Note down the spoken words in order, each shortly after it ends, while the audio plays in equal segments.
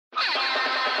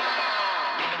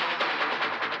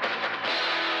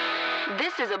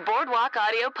This is a Boardwalk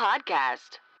Audio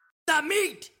podcast. The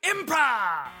Meat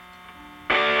Improv!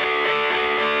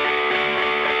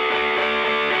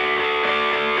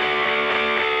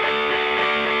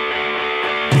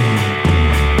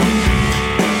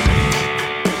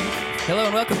 Hello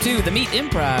and welcome to The Meat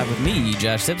Improv with me,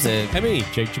 Josh Simpson. Hey, me,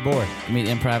 Jake Jabor. The Meat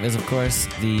Improv is, of course,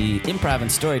 the improv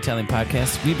and storytelling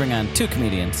podcast. We bring on two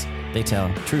comedians. They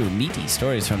tell true, meaty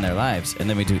stories from their lives, and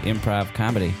then we do improv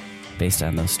comedy based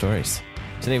on those stories.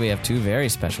 Today we have two very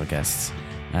special guests,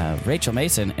 Rachael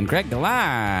Mason and Greg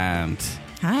Gallant.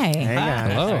 Hi. Hey,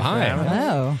 guys. Hello, hi.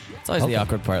 Hello. It's always the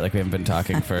awkward part, like we haven't been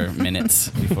talking for minutes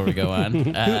before we go on.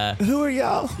 Who are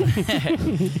y'all?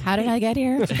 How did I get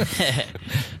here?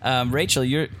 Rachael,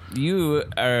 you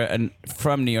are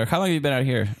from New York. How long have you been out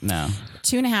here now?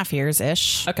 2.5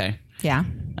 years-ish. Okay. Yeah.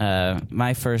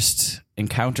 My first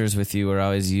encounters with you were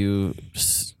always you,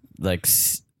 like,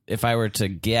 if I were to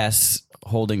guess,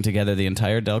 holding together the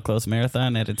entire Del Close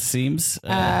Marathon at its seams.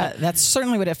 That's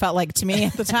certainly what it felt like to me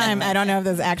at the time. I don't know if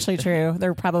that's actually true.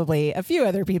 There were probably a few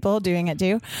other people doing it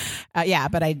too.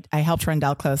 But I helped run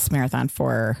Del Close Marathon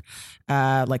for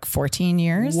like 14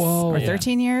 years or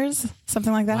 13 years,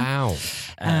 something like that. Wow.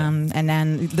 And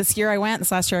then this last year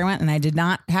I went, and I did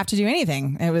not have to do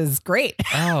anything. It was great.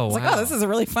 Oh, I was like, oh, this is a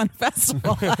really fun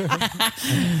festival.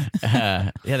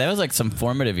 Yeah, that was like some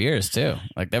formative years too.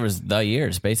 Like that was the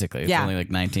years basically. It's only like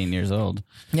 19 years old.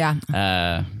 Yeah.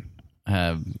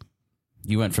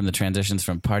 You went from the transitions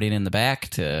from partying in the back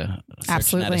to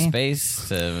searching out of space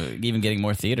to even getting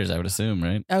more theaters, I would assume,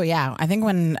 right? Oh yeah. I think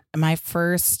when the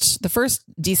first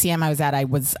DCM I was at, I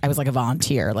was like a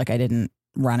volunteer. Like I didn't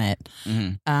run it.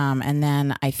 Mm-hmm. And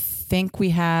then I think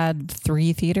we had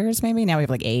 3 theaters maybe. Now we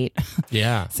have like 8.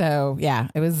 Yeah. So yeah,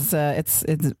 it was, it's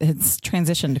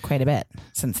transitioned quite a bit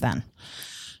since then.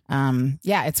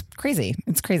 Yeah, it's crazy.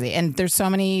 It's crazy. And there's so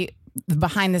many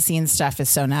behind the scenes stuff is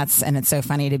so nuts. And it's so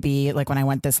funny to be like, when I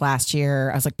went this last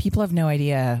year, I was like, people have no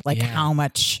idea like how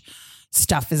much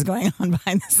stuff is going on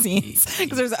behind the scenes,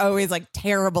 because there's always like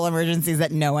terrible emergencies that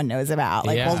no one knows about.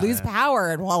 Like we'll lose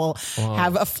power and we'll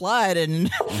have a flood, and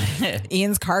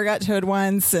Ian's car got towed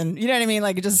once, and you know what I mean?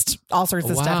 Like just all sorts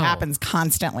of stuff happens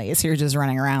constantly. So you're just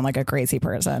running around like a crazy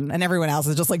person, and everyone else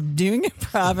is just like doing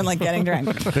improv and like getting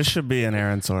drunk. This should be an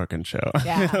Aaron Sorkin show.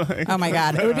 Yeah. Like, oh my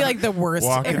God. It would be like the worst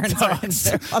Aaron Sorkin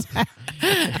show.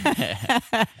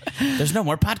 There's no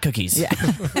more pot cookies. Yeah.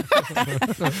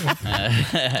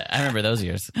 I remember those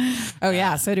years. Oh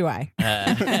yeah, so do I.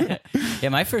 Yeah,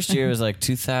 my first year was like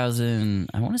 2000.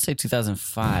 I want to say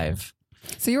 2005.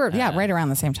 So you were right around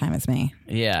the same time as me.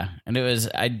 Yeah, and it was.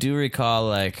 I do recall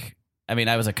like. I mean,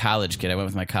 I was a college kid. I went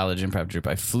with my college improv troupe.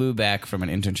 I flew back from an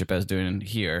internship I was doing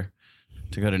here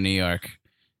to go to New York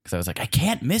because I was like, I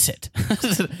can't miss it.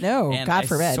 No, and God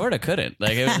forbid. I sort of couldn't.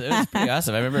 Like it was pretty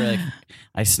awesome. I remember like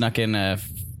I snuck in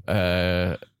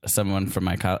someone from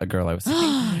a girl I was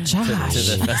seeing to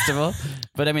the festival.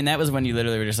 But I mean, that was when you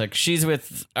literally were just like, she's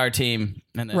with our team.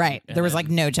 And then, right. There was like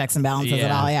no checks and balances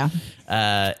at all. Yeah.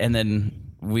 And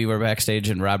then we were backstage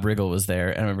and Rob Riggle was there.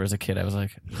 And I remember as a kid, I was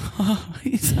like, oh,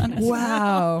 he's on his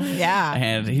Wow. Yeah.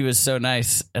 And he was so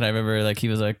nice. And I remember like, he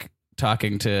was like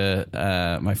talking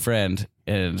to my friend.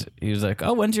 And he was like,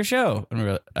 oh, when's your show?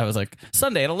 And I was like,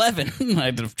 Sunday at 11. I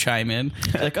had to chime in.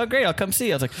 Like, oh, great, I'll come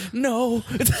see. I was like, no.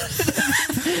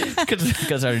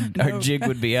 Because our jig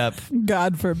would be up.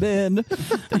 God forbid.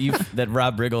 That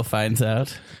Rob Riggle finds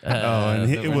out. and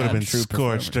it would have been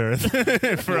scorched earth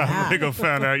if Rob Riggle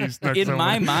found out you snuck in somewhere.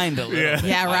 my mind a little.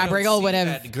 Yeah, Rob Riggle would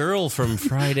have. That girl from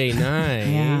Friday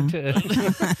night.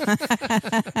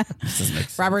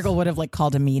 Rob Riggle would have like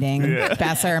called a meeting.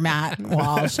 Besser, Matt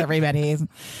Walsh, everybody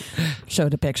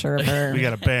showed a picture of her. We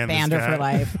got to ban her this for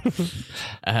guy.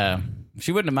 life.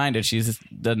 She wouldn't have minded. She just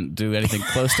doesn't do anything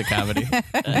close to comedy.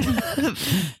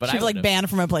 But she's like banned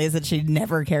from a place that she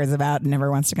never cares about and never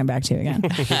wants to come back to again.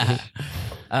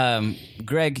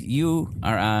 Greg, you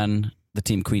are on the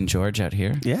Team Queen George out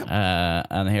here. Yeah.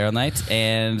 On the Herald Nights.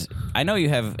 And I know you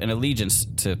have an allegiance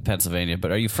to Pennsylvania,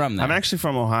 but are you from there? I'm actually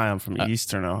from Ohio. I'm from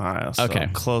Eastern Ohio. So okay.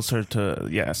 Closer to,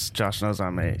 yes, Josh knows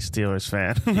I'm a Steelers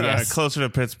fan. Yes. Closer to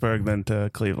Pittsburgh than to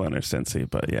Cleveland or Cincy.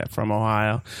 But yeah, from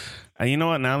Ohio. And you know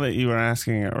what? Now that you were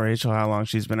asking Rachael how long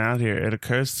she's been out here, it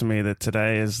occurs to me that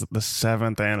today is the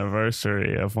 7th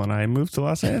anniversary of when I moved to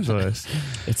Los Angeles.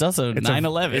 It's also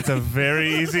 9/11. It's a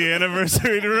very easy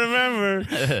anniversary to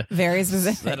remember. Very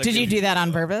specific. Did you do that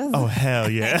on purpose? Oh, hell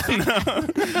yeah.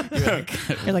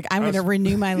 You're like, I'm going to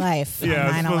renew my life. Yeah,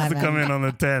 on I was 9/11. supposed to come in on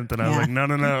the 10th, and I was like,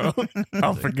 no.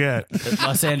 I'll forget.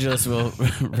 Los Angeles will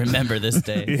remember this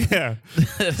day. Yeah.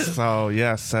 So,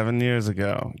 yeah, 7 years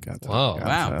ago. Got to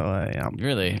LA. Yeah.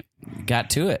 Really got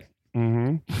to it.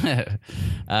 Well,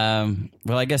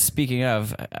 I guess speaking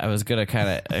of, I was gonna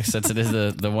kind of, since it is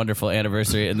the wonderful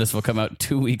anniversary, and this will come out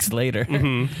 2 weeks later.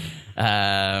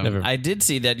 I did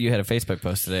see that you had a Facebook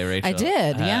post today, Rachel. I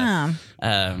did, yeah.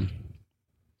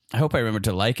 I hope I remembered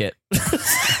to like it.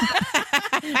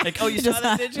 Like, oh, you saw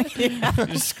that, did you? Yeah.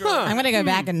 Just scroll. I'm going to go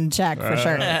back and check for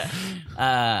sure.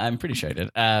 I'm pretty sure I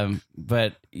did.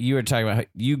 But you were talking about how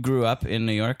you grew up in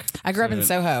New York. I grew up in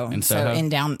Soho. So in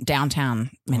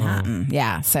downtown Manhattan.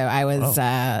 Yeah. So I was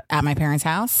at my parents'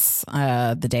 house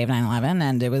the day of 9/11,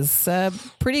 and it was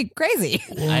pretty crazy.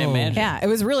 I imagine. Yeah, it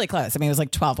was really close. I mean, it was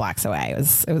like 12 blocks away.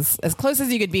 It was as close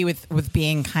as you could be with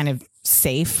being kind of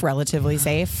safe, relatively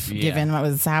safe, given what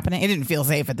was happening. It didn't feel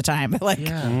safe at the time, but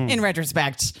in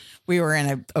retrospect, we were in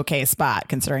an okay spot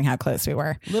considering how close we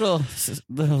were. Little.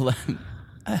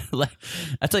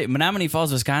 I tell you, Menominee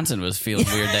Falls, Wisconsin was feeling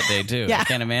weird that day too. I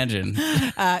can't imagine.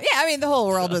 I mean, the whole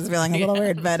world was feeling a little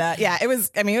weird, but it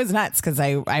was. I mean, it was nuts because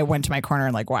I went to my corner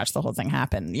and like watched the whole thing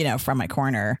happen, from my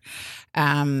corner,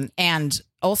 and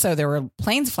also there were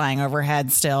planes flying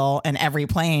overhead still, and every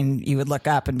plane you would look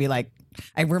up and be like,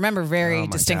 I remember very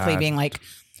distinctly being like,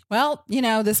 well,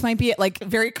 this might be it, like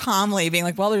very calmly being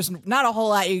like, well, there's not a whole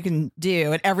lot you can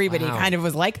do. And everybody kind of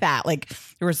was like that. Like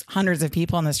there was hundreds of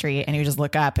people on the street and you just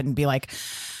look up and be like,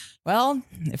 well,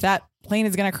 if that plane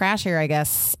is going to crash here, I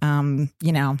guess,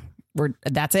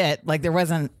 that's it. Like there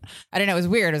wasn't, I don't know. It was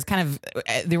weird. It was kind of,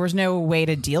 there was no way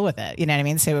to deal with it. You know what I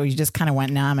mean? So you just kind of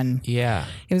went numb and it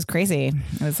was crazy.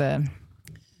 It was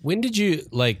When did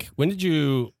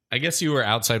you, I guess you were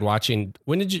outside watching.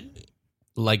 When did you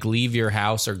leave your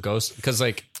house or go? Because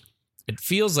it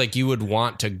feels like you would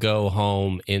want to go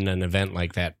home in an event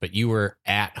like that, but you were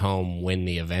at home when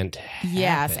the event happened.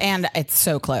 Yes, and it's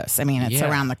so close. I mean, it's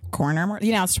around the corner.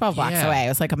 It's 12 blocks away. It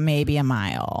was like maybe a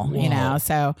mile. Whoa.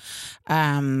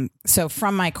 So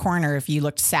from my corner, if you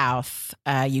looked south,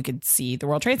 you could see the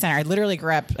World Trade Center. I literally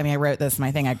grew up. I mean, I wrote this in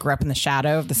my thing. I grew up in the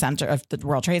shadow of the center of the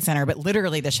World Trade Center, but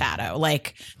literally the shadow.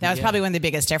 Like that was probably one of the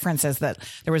biggest differences, that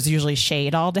there was usually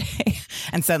shade all day,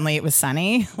 and suddenly it was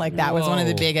sunny. Like that was one of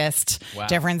the biggest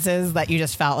differences that you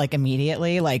just felt like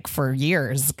immediately, like for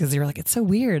years, because you were like, it's so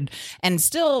weird. And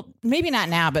still, maybe not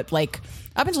now, but like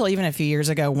up until even a few years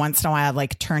ago, once in a while I'd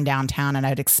like turn downtown and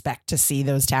I'd expect to see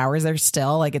those towers. They're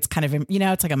still like, it's kind of,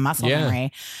 it's like a muscle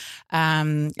memory.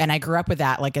 And I grew up with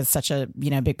that, like, as such a,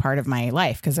 big part of my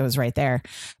life because it was right there.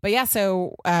 But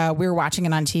so we were watching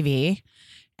it on TV.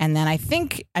 And then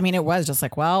it was just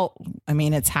like, well,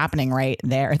 it's happening right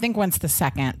there. I think once the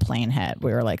second plane hit,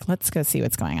 we were like, let's go see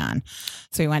what's going on.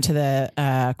 So we went to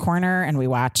the corner and we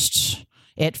watched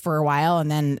it for a while. And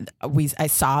then I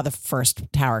saw the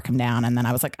first tower come down. And then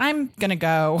I was like, I'm going to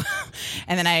go.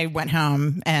 And then I went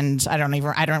home and I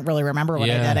don't really remember what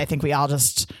I did. I think we all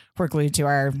just were glued to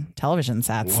our television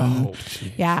sets. Whoa, and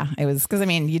it was because,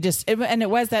 it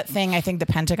was that thing. I think the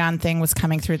Pentagon thing was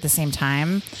coming through at the same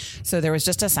time. So there was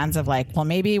just a sense of like, well,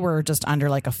 maybe we're just under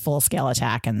like a full scale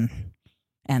attack and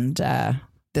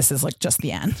this is like just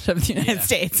the end of the United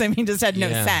States. Just had no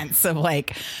sense of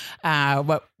like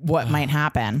what might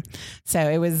happen. So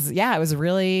it was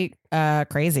really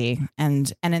crazy.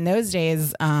 And in those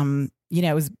days,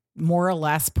 it was more or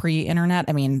less pre-internet.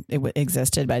 It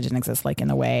existed, but it didn't exist like in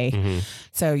the way. Mm-hmm.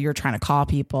 So you're trying to call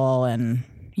people and,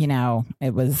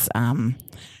 it was, and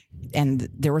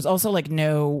there was also like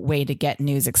no way to get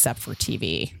news except for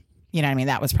TV.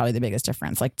 That was probably the biggest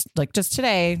difference. Like just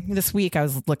today, this week, I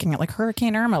was looking at like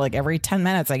Hurricane Irma, like every 10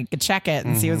 minutes, I could check it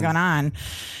and see what's going on.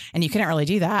 And you couldn't really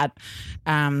do that.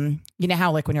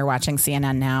 How like when you're watching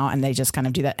CNN now and they just kind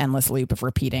of do that endless loop of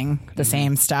repeating the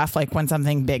same stuff, like when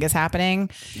something big is happening.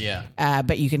 Yeah.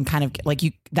 But you can kind of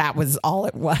that was all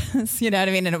it was,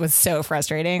 And it was so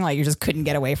frustrating. Like you just couldn't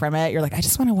get away from it. You're like, I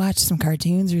just want to watch some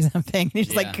cartoons or something. You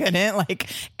just couldn't, like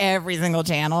every single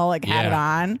channel had it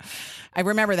on. I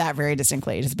remember that very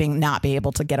distinctly, just not be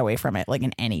able to get away from it like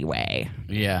in any way.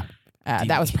 Yeah.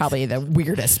 That was probably the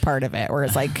weirdest part of it, where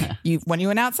it's like when you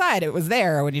went outside, it was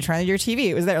there. When you turned on your TV,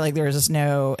 it was there. Like there was just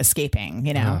no escaping,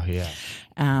 Oh, yeah.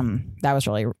 That was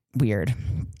really weird.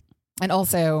 And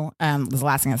also, this is the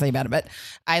last thing I'll say about it, but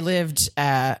I lived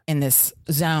in this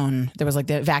zone. There was like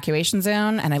the evacuation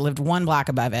zone, and I lived one block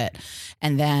above it.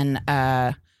 And then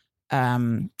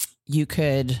you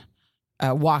could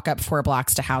walk up 4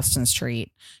 blocks to Houston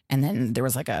Street, and then there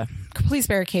was like a police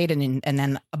barricade, and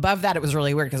then above that it was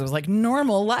really weird because it was like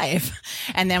normal life.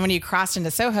 And then when you crossed into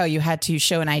Soho, you had to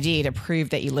show an ID to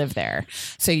prove that you lived there.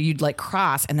 So you'd like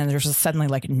cross, and then there's just suddenly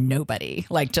like nobody,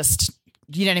 like just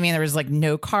you know what I mean? There was like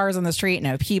no cars on the street,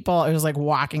 no people. It was like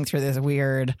walking through this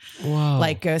weird,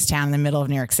 like ghost town in the middle of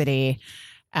New York City.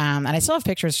 And I still have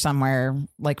pictures somewhere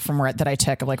like from where that I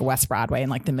took of like West Broadway in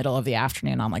like the middle of the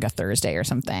afternoon on like a Thursday or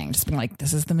something. Just being like,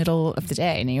 this is the middle of the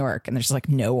day in New York, and there's just like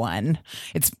no one.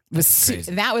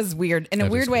 That was weird. In a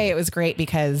weird way, it was great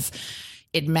because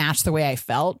it matched the way I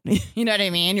felt. You know what I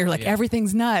mean? You're like,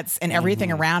 everything's nuts and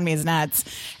everything around me is nuts.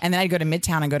 And then I'd go to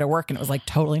Midtown and go to work and it was like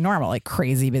totally normal, like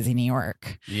crazy busy New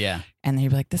York. Yeah. And then you'd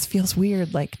be like, this feels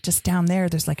weird. Like just down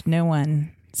there's like no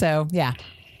one. So yeah,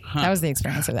 that was the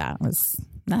experience of that. It was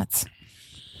nuts.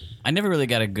 I never really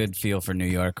got a good feel for New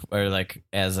York or like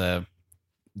as a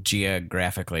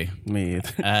geographically. Me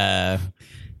either.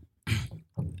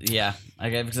 Yeah,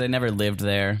 because I never lived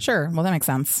there. Sure. Well, that makes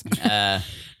sense.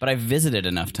 But I visited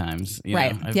enough times. You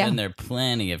Right. know? I've Yeah. been there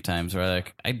plenty of times where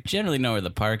like I generally know where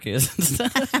the park is.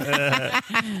 The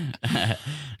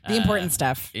important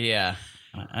stuff. Yeah.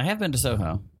 I have been to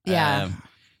Soho. Yeah.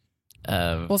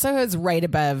 Well, Soho is right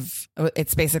above.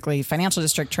 It's basically Financial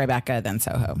District, Tribeca, then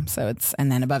Soho. So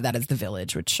and then above that is the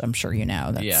Village, which I'm sure you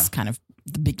know. That's kind of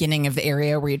the beginning of the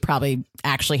area where you'd probably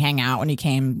actually hang out when you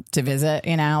came to visit,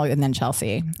 you know, and then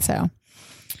Chelsea. So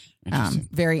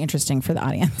very interesting for the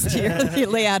audience. The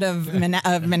layout of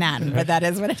Manhattan, but that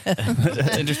is what it is.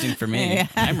 It's interesting for me. Yeah.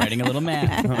 I'm writing a little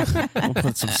map. We'll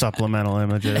put some supplemental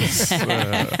images.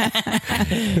 Yeah,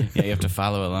 you have to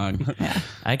follow along. Yeah.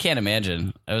 I can't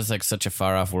imagine. It was like such a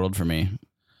far off world for me.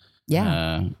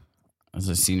 Yeah. I was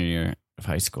a senior year of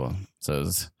high school, so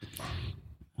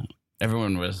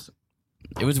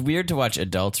it was weird to watch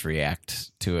adults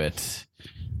react to it,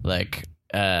 like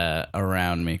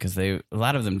around me, because a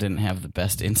lot of them didn't have the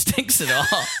best instincts at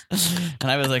all. And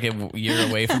I was like a year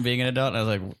away from being an adult, and I was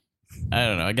like, I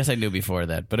don't know. I guess I knew before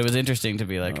that, but it was interesting to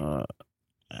be like,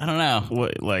 I don't know.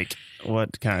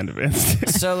 What kind of instinct?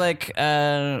 So like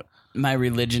my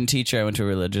religion teacher, I went to a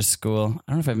religious school.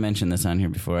 I don't know if I've mentioned this on here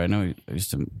before. I know I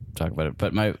used to talk about it,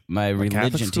 but my religion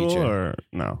Catholic school teacher, or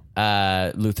no?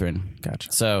 Lutheran.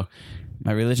 Gotcha. So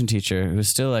my religion teacher, who was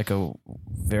still like a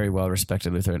very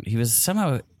well-respected Lutheran,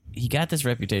 he got this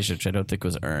reputation, which I don't think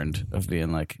was earned, of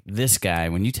being like, this guy,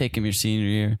 when you take him your senior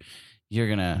year, you're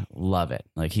going to love it.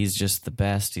 Like, he's just the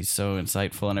best. He's so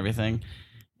insightful and everything.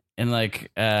 And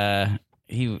like,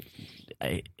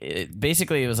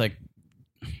 basically it was like,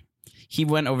 he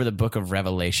went over the book of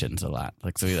Revelations a lot.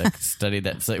 Like, so he like studied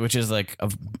that, which is like a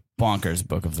bonkers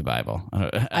book of the Bible.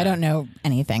 I don't know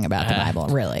anything about the Bible,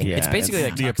 really. Yeah, It's basically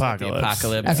like the talks about apocalypse. the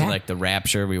apocalypse Okay. and like the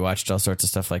rapture. We watched all sorts of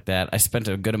stuff like that. I spent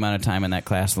a good amount of time in that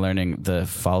class learning the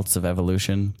faults of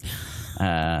evolution.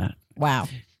 Wow.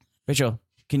 Rachel,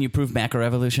 can you prove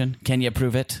macroevolution? Can you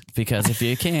prove it? Because if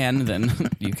you can, then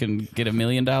you can get $1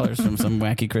 million from some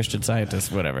wacky Christian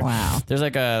scientist, whatever. Wow. There's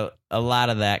like a lot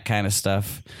of that kind of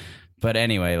stuff. But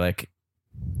anyway, like,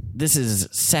 this is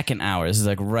second hour. This is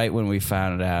like right when we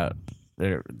found out,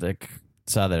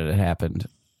 saw that it had happened.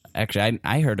 Actually,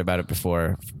 I heard about it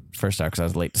before first hour because I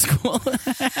was late to school.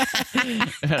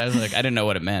 And I was like, I didn't know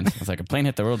what it meant. I was like, a plane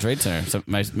hit the World Trade Center. So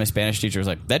my Spanish teacher was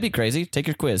like, that'd be crazy. Take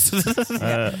your quiz.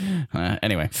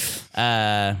 Anyway,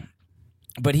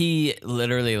 but he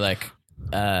literally like,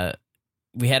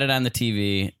 we had it on the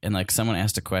TV and like someone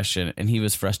asked a question and he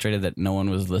was frustrated that no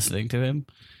one was listening to him.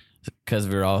 Because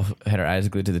we all had our eyes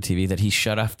glued to the TV, that he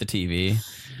shut off the TV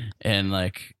and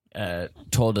like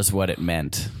told us what it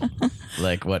meant,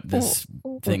 like what this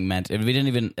thing meant. And we didn't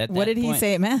even. What did he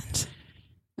say it meant?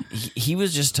 He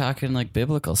was just talking like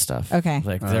biblical stuff. Okay.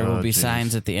 Like there will be geez.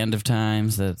 signs at the end of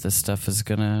times that this stuff is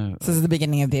gonna. This is the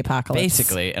beginning of the apocalypse.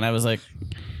 Basically, and I was like,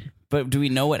 but do we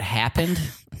know what happened?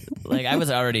 Like I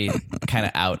was already kind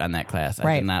of out on that class. I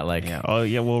Right. did not like. Yeah. Oh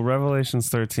yeah. Well, Revelations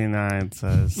 13:9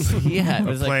 says Yeah, it a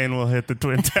was like. plane will hit the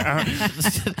twin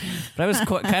towers. But I was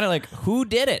kind of like, who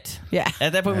did it? Yeah.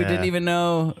 At that point, we didn't even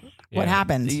know What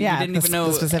happened? You Yeah. didn't even know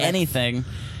the specifics. anything.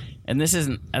 And this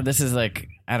is like,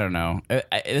 I don't know.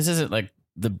 This isn't like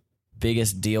the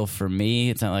biggest deal for me.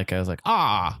 It's not like I was like,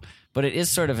 but it is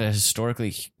sort of a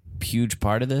historically huge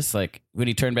part of this. Like when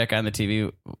he turned back on the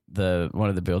TV, one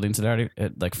of the buildings had already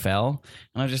like fell.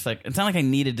 And I was just like, it's not like I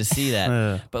needed to see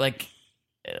that, but like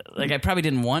I probably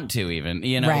didn't want to even,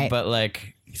 you know, Right. but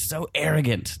like he's so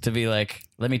arrogant to be like,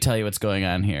 let me tell you what's going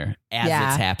on here as Yeah.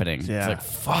 it's happening. Yeah. It's like,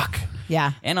 fuck.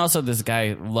 Yeah. And also, this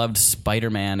guy loved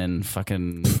Spider-Man and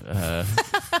fucking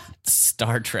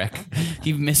Star Trek.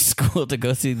 He missed school to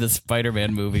go see the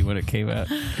Spider-Man movie when it came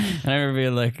out. And I remember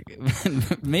being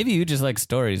like, maybe you just like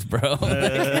stories, bro.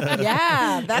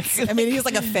 Yeah. I mean, he was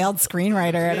like a failed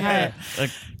screenwriter at heart. Like,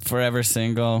 forever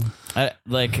single. It's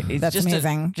That's just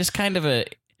amazing. just kind of I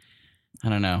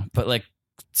don't know. But like,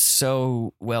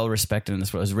 so well respected in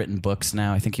this world. Has written books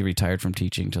now. I think he retired from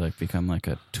teaching to like become like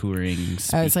a touring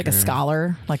speaker. Oh, it's like a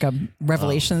scholar, like a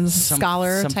Revelations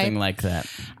scholar something type. like that.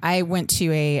 I went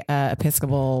to a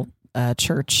Episcopal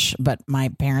church, but my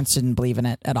parents didn't believe in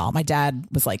it at all. My dad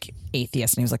was like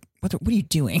atheist, and he was like, "What are you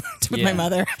doing?" with my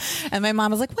mother, and my mom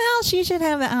was like, "Well, she should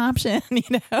have the option,"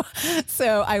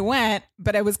 So I went,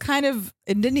 but it was kind of.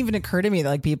 It didn't even occur to me that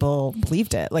like people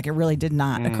believed it. Like it really did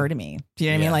not occur to me. Do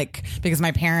you know what I mean? Like because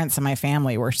my parents and my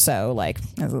family were so like,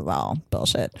 this is all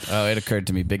bullshit. Oh, it occurred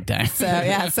to me big time. So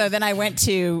yeah. So then I went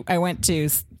to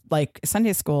like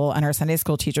Sunday school, and our Sunday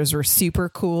school teachers were super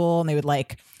cool, and they would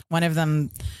like one of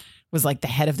them was like the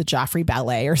head of the Joffrey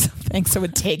Ballet or something. So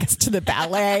would take us to the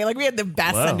ballet. Like we had the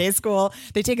best Sunday school.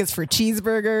 They take us for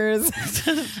cheeseburgers.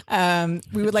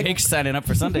 We would like Jake's signing up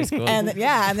for Sunday school. and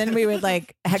then we would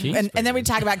like, and then we'd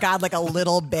talk about God like a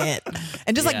little bit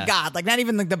and just like God, like not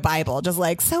even like the Bible, just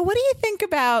like, so what do you think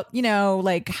about,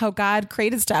 like how God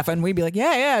created stuff? And we'd be like,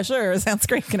 yeah, sure. Sounds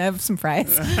great. Can I have some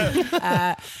fries?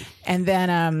 And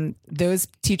then those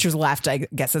teachers left, I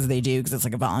guess, as they do, because it's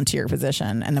like a volunteer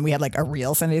position. And then we had like a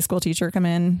real Sunday school teacher come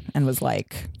in and was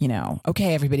like,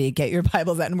 okay, everybody get your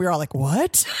Bibles out. And we were all like,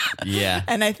 what? Yeah.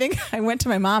 And I think I went to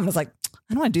my mom and was like,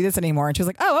 I don't want to do this anymore. And she was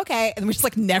like, oh, okay. And we just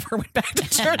like never went back to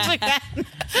church again.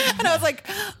 And I was like,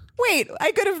 wait,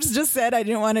 I could have just said I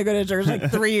didn't want to go to church like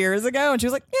 3 years ago. And she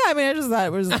was like, yeah, I mean, I just thought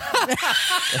it was.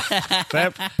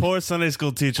 That poor Sunday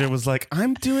school teacher was like,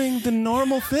 I'm doing the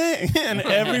normal thing. And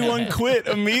everyone quit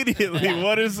immediately.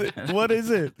 What is it? What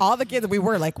is it? All the kids, we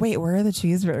were like, wait, where are the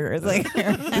cheeseburgers? Like,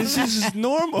 This is just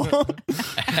normal.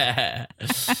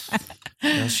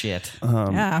 No shit.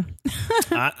 yeah.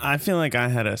 I feel like I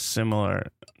had a similar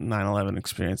 9/11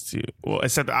 experience to you. Well,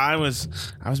 except I was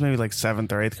maybe like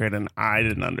 7th or 8th grade, and I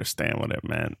didn't understand what it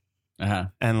meant. Uh-huh.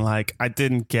 And like I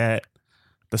didn't get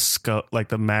the scope, like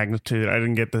the magnitude. I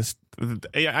didn't get this.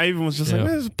 I even was just like,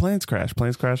 "Man, planes crash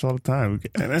all the time."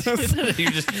 And it was,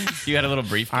 you had a little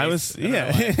briefcase. I was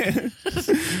I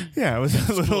was a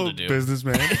little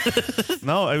businessman.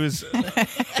 No, it was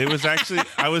actually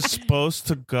I was supposed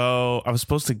to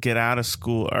get out of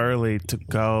school early to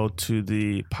go to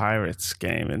the Pirates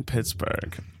game in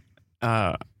Pittsburgh,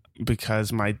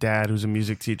 because my dad, who's a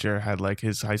music teacher, had like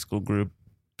his high school group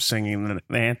singing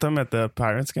the anthem at the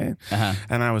Pirates game.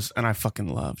 And I fucking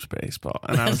loved baseball,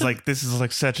 and I was like, this is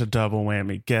like such a double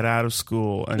whammy: get out of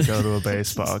school and go to a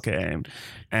baseball game.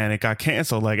 And it got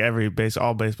canceled. Like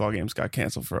all baseball games got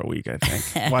canceled for a week, I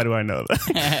think. Why do I know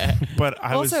that? But it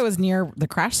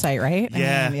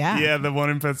Yeah, the one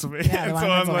in Pennsylvania. Yeah, the one in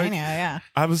Pennsylvania.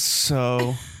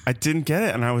 I didn't get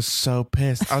it, and I was so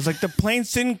pissed. I was like, the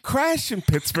planes didn't crash in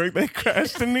Pittsburgh; they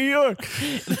crashed in New York.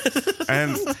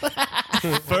 And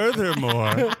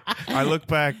furthermore, I look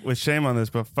back with shame on this,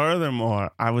 but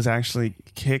furthermore, I was actually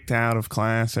kicked out of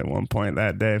class at one point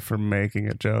that day for making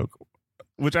a joke,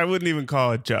 which I wouldn't even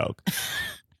call a joke.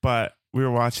 But we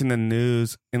were watching the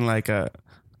news in like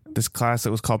this class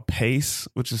that was called PACE,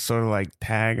 which is sort of like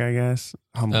tag, I guess.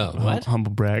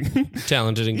 Humble brag.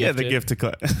 Talented and gifted. Yeah, the gifted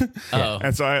class. Oh.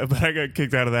 And so I got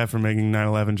kicked out of that for making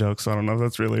 9/11 jokes, so I don't know if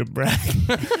that's really a brag.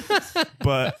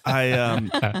 But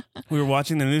we were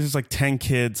watching the news. There's like 10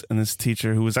 kids and this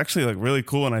teacher who was actually like really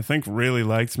cool and I think really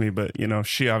liked me, but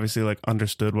she obviously like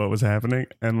understood what was happening.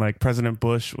 And like President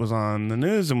Bush was on the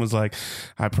news and was like,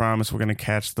 I promise we're going to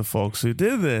catch the folks who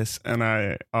did this. And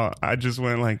I just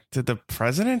went like, did the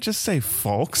president just say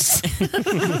folks?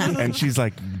 And she's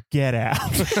like, get out.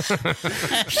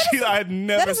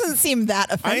 That doesn't seem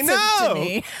that offensive to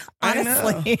me,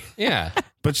 honestly. Yeah.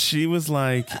 But she was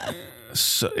like,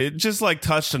 so it just like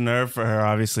touched a nerve for her.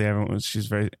 Obviously, she's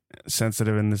very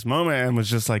sensitive in this moment, and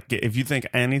was just like, if you think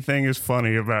anything is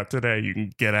funny about today, you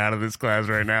can get out of this class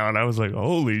right now. And I was like,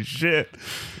 holy shit.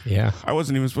 Yeah. I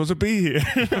wasn't even supposed to be here.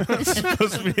 I was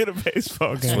supposed to be at a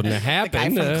baseball game. Wouldn't have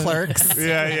happened. The guy from Clerks.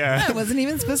 Yeah. I wasn't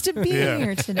even supposed to be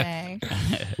here today.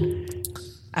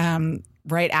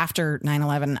 Right after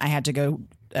 9/11, I had to go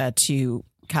to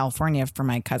California for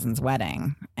my cousin's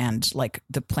wedding, and like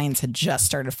the planes had just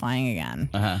started flying again.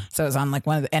 So it was on like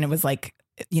and it was like,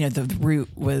 the route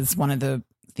was one of the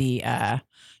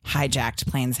hijacked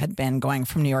planes had been going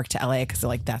from New York to LA because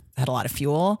like that had a lot of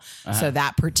fuel. So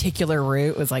that particular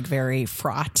route was like very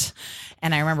fraught.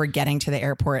 And I remember getting to the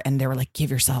airport and they were like,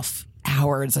 give yourself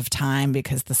hours of time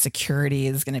because the security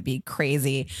is going to be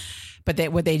crazy.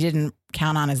 But what they didn't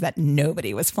count on is that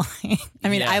nobody was flying. I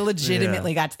mean, I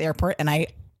legitimately got to the airport and I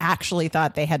actually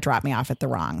thought they had dropped me off at the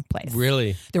wrong place.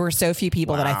 Really? There were so few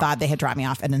people that I thought they had dropped me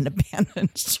off at an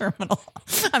abandoned terminal.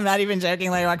 I'm not even joking.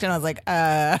 Like I walked in, I was like,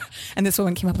 and this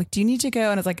woman came up like, do you need to go?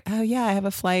 And I was like, oh yeah, I have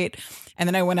a flight. And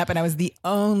then I went up and I was the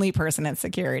only person at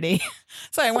security.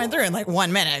 So I went through in like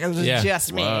 1 minute. It was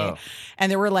just me. Whoa.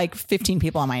 And there were like 15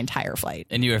 people on my entire flight.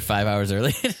 And you were 5 hours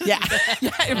early. Yeah,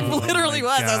 it literally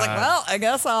was. I was like, well, I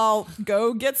guess I'll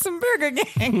go get some Burger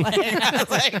King. Like, I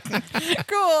was like,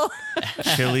 cool.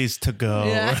 Chili's to go.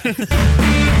 Yeah.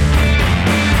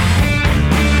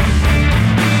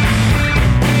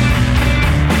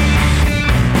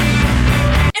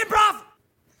 Improv!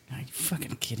 Are you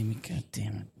fucking kidding me? God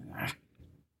damn it.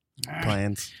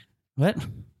 Planes. What?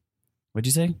 What'd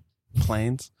you say?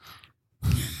 Planes.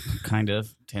 Kind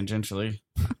of, tangentially.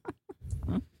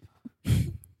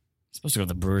 Supposed to go to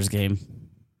the Brewers game.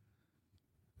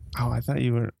 Oh, I thought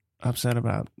you were upset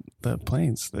about the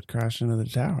planes that crashed into the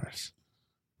towers.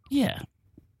 Yeah.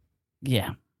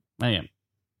 Yeah, I am.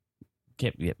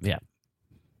 Yeah.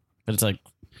 But it's like,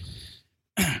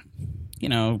 you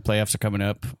know, playoffs are coming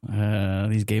up.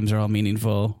 These games are all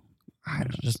meaningful. I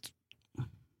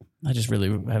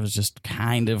was just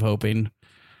kind of hoping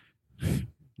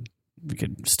we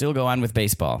could still go on with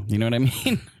baseball. You know what I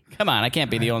mean? Come on, I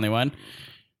can't be the only one.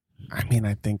 I mean,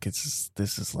 I think this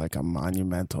is like a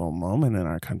monumental moment in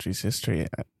our country's history.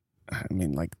 I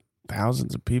mean, like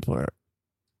thousands of people are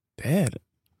dead.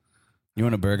 You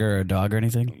want a burger or a dog or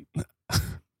anything?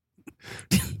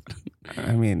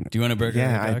 I mean, Do you want a burger?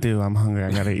 yeah, or a dog? I do. I'm hungry.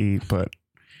 I gotta eat, but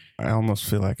I almost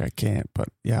feel like I can't. But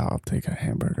yeah, I'll take a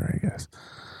hamburger, I guess.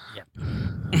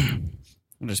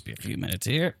 It'll just be a few minutes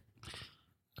here.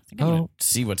 I think I'm gonna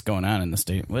see what's going on in the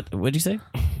state. What'd you say?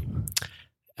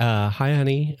 Hi,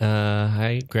 honey.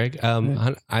 Hi, Greg.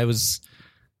 I was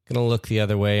gonna look the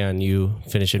other way on you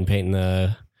finishing painting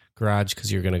the garage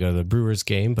because you're gonna go to the Brewers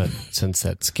game, but since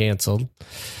that's canceled,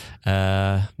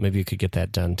 maybe you could get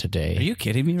that done today. Are you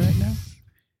kidding me right now?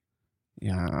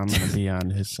 Yeah, I'm gonna be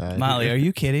on his side. Molly, are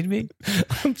you kidding me?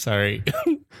 I'm sorry.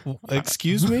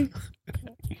 Excuse me?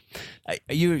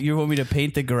 You want me to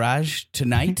paint the garage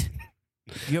tonight?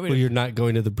 Well, you're not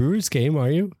going to the Brewers game, are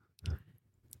you?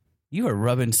 You are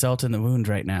rubbing salt in the wound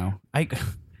right now.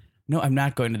 No, I'm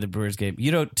not going to the Brewers game.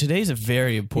 You know, today's a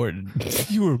very important.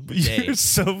 You're Day.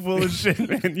 so full of shit,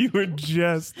 man. You were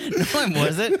just. No, I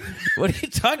wasn't. What are you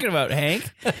talking about,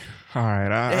 Hank? All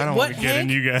right, I don't What, want to get in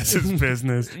Hank? you guys'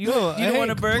 business. You don't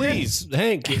want a burger? Please,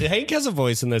 Hank. Hank has a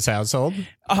voice in this household.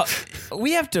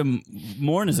 We have to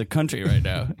mourn as a country right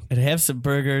now and have some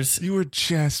burgers. You were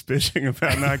just bitching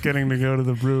about not getting to go to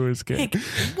the Brewers game. Hank,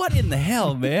 what in the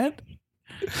hell, man?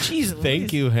 Jeez,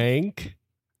 Thank you, Hank.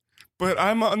 But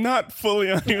I'm not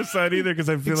fully on your side either because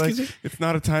I feel like Excuse me? it's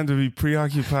not a time to be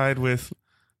preoccupied with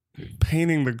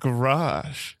painting the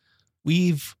garage.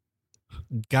 We've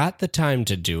got the time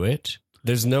to do it.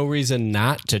 There's no reason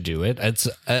not to do it. It's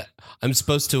I'm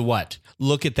supposed to what?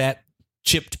 Look at that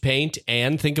chipped paint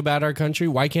and think about our country?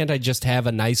 Why can't I just have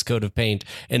a nice coat of paint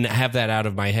and have that out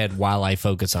of my head while I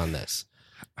focus on this?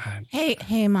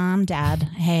 Hey, mom, dad.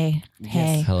 Hey.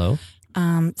 Hello?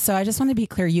 So I just want to be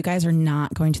clear. You guys are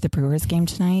not going to the Brewers game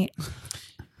tonight.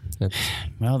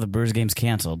 Well, the Brewers game's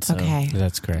canceled. So Okay.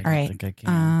 That's correct. All I right. think I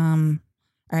can.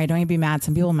 All right. Don't you be mad.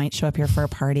 Some people might show up here for a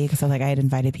party because I had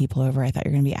invited people over. I thought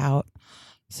you were going to be out.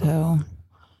 So,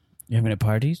 You having a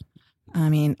party? I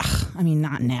mean,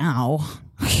 not now.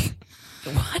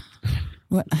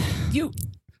 What? You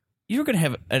were gonna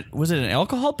have? Was it an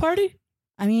alcohol party,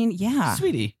 I mean, yeah.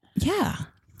 sweetie? Yeah.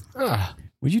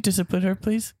 Would you discipline her,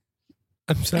 please?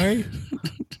 I'm sorry?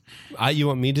 You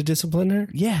want me to discipline her?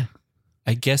 Yeah.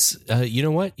 I guess, you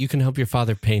know what? You can help your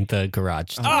father paint the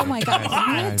garage. Oh my God.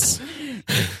 What?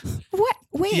 What?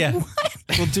 Wait, Yeah. what?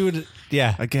 We'll do it.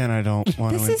 Yeah. Again, I don't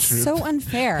want This to is intrude, so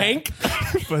unfair. Hank?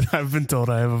 but I've been told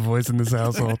I have a voice in this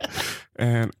household.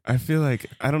 And I feel like,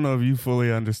 I don't know if you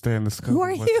fully understand the scope. Who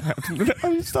are of what's you? happening.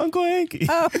 I'm just Uncle Hanky.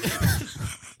 Oh.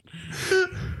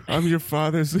 I'm your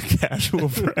father's casual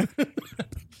friend.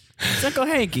 It's Uncle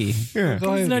Hanky. Yeah.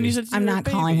 I'm not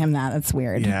calling him that. That's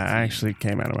weird. Yeah, I actually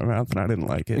came out of my mouth and I didn't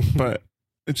like it. But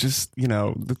it's just,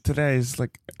 today's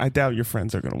like, I doubt your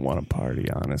friends are going to want a party,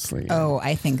 honestly. Oh,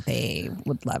 I think they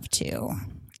would love to.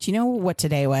 Do you know what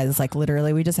today was? Like,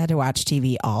 literally, we just had to watch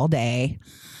TV all day.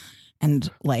 And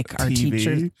like our TV?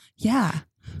 teachers. Yeah.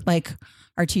 Like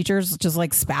our teachers just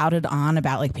like spouted on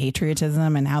about like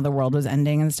patriotism and how the world was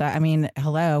ending and stuff. I mean,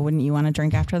 hello, wouldn't you want to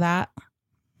drink after that?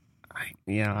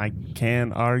 I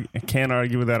can't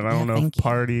argue with that. And I don't know if thank you.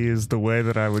 party is the way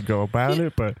that I would go about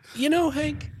it, but You know,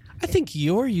 Hank, I think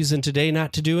you're using today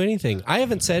not to do anything. I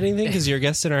haven't said anything because you're a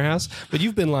guest in our house, but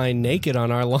you've been lying naked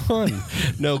on our lawn.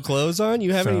 No clothes on.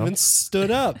 You haven't even stood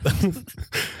up.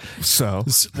 So,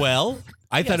 Well,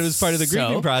 I thought it was part of the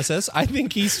grieving process. I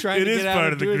think he's trying to get out. It is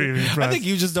part of the grieving process. I think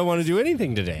you just don't want to do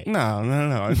anything today. No.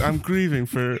 I'm grieving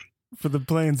for the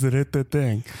planes that hit the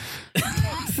thing.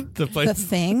 The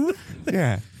thing?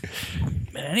 Yeah.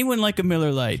 Anyone like a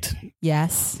Miller Lite?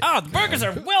 Yes. Oh, the burgers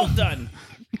are well done.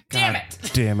 Damn it.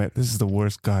 Damn it. This is the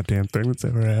worst goddamn thing that's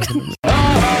ever happened.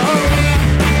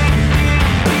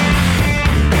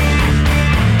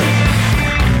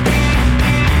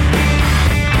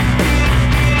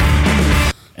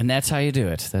 And that's how you do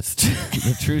it. That's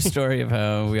the true story of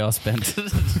how we all spent.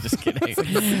 Just kidding.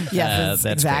 Yes,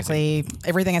 that's exactly. Crazy.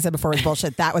 Everything I said before was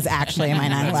bullshit. That was actually my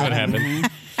 9/11. That's what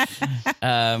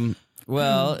happened.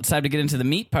 Well, it's time to get into the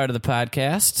meat part of the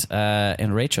podcast.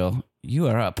 And Rachel, you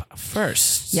are up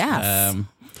first. Yes.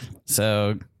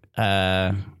 So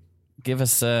give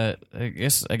us, I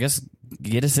guess,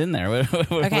 get us in there.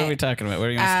 What are we talking about? Where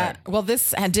are you going to start? Well,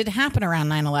 this did happen around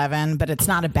 9/11, but it's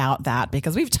not about that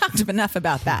because we've talked enough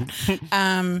about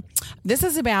that. This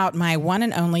is about my one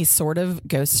and only sort of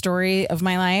ghost story of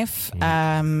my life.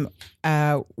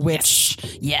 Which,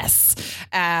 yes,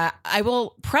 I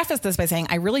will preface this by saying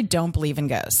I really don't believe in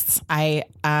ghosts. I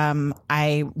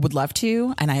would love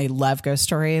to, and I love ghost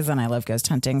stories and I love ghost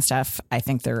hunting stuff. I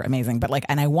think they're amazing, but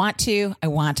and I want to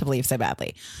believe so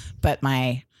badly, but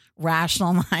my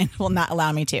rational mind will not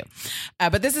allow me to.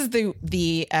 But this is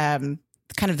the kind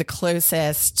of the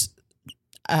closest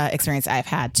experience I've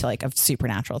had to of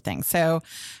supernatural things. So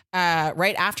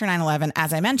right after 9/11,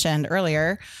 as I mentioned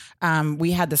earlier,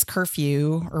 we had this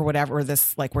curfew or whatever,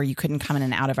 this where you couldn't come in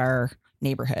and out of our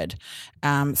neighborhood.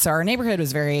 So our neighborhood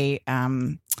was very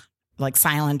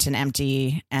silent and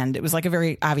empty, and it was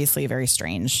obviously a very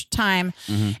strange time.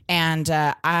 Mm-hmm. And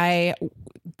I,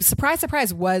 surprise,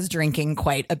 was drinking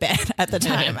quite a bit at the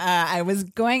time. I was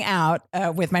going out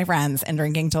with my friends and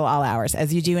drinking till all hours,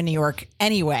 as you do in New York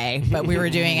anyway, but we were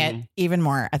doing it even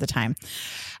more at the time.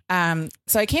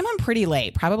 So I came home pretty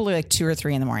late, probably 2 or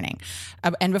 3 in the morning.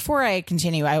 And before I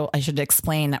continue, I should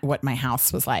explain what my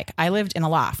house was like. I lived in a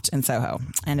loft in Soho,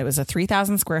 and it was a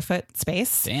 3,000 square foot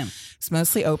space. Damn. It's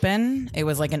mostly open. It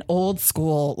was like an old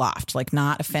school loft,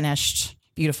 not a finished,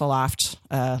 beautiful loft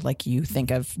like you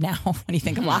think of now when you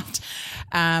think of loft.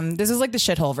 This was the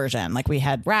shithole version. We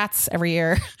had rats every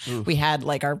year. Ooh. We had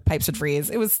our pipes would freeze.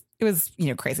 It was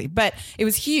crazy, but it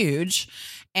was huge.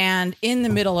 And in the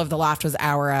middle of the loft was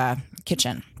our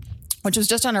kitchen, which was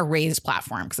just on a raised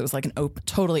platform because it was an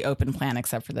totally open plan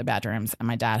except for the bedrooms. And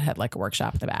my dad had a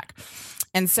workshop at the back.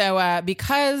 And so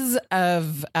because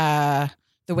of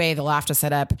the way the loft was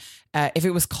set up, if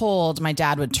it was cold, my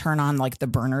dad would turn on the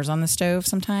burners on the stove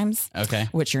sometimes. Okay.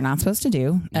 Which you're not supposed to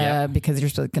do because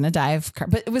you're going to die of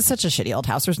but it was such a shitty old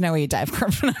house. There's no way you die of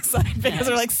carbon monoxide because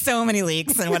there were so many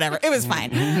leaks and whatever. It was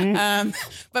fine.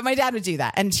 But my dad would do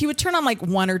that, and he would turn on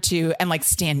 1 or 2 and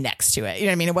stand next to it. You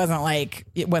know what I mean?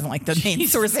 It wasn't the main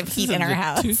source of heat in our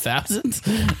house.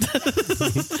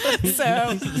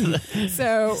 2000s.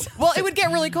 So it would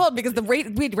get really cold because we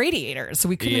had radiators, so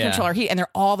we couldn't control our heat, and they're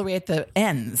all the way at the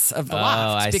ends of the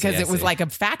loft because it was a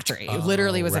factory. It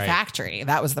literally was a factory.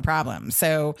 That was the problem.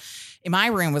 So my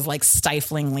room was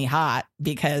stiflingly hot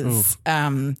because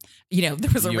there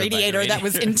was a radiator that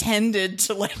was intended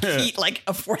to heat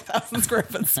a 4,000 square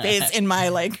foot space in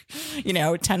my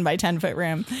 10 by 10 foot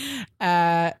room.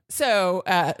 So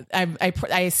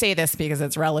I say this because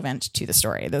it's relevant to the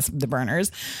story, the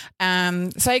burners.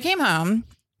 So I came home.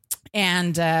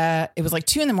 And it was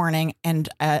 2 a.m, and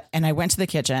I went to the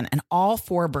kitchen, and all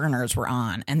 4 burners were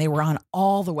on, and they were on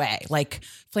all the way,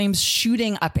 flames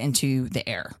shooting up into the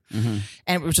air, and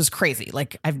it was just crazy.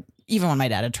 Even when my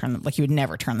dad had turned them, he would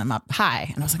never turn them up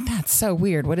high, and I was like, "That's so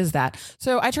weird. What is that?"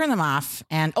 So I turned them off,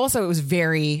 and also it was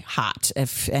very hot.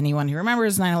 If anyone who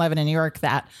remembers 9/11 in New York,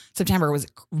 that September was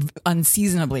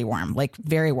unseasonably warm,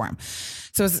 very warm.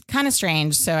 So it was kind of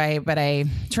strange. But I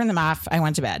turned them off. I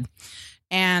went to bed.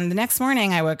 And the next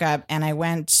morning I woke up and I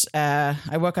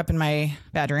woke up in my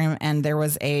bedroom, and there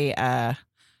was I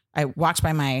walked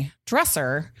by my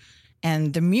dresser,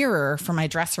 and the mirror for my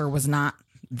dresser was not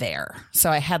there. So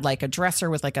I had a dresser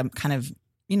with a kind of,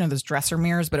 those dresser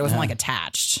mirrors, but it wasn't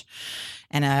attached.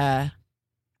 And I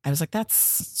was like, that's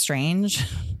strange.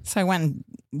 So I went and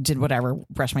did whatever,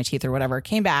 brushed my teeth or whatever,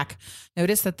 came back,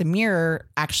 noticed that the mirror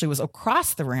actually was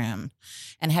across the room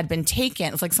and had been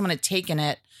taken. It's someone had taken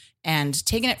it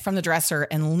from the dresser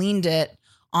and leaned it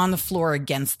on the floor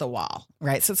against the wall,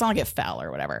 right? So it's not it fell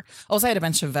or whatever. Also, I had a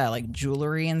bunch of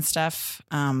jewelry and stuff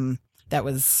that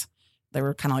was they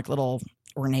were kind of like little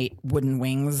ornate wooden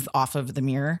wings off of the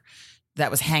mirror that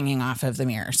was hanging off of the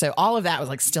mirror. So all of that was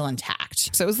like still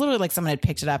intact. So it was literally like someone had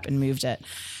picked it up and moved it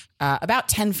about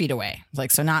 10 feet away,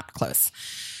 like, so not close.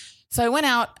 So I went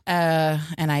out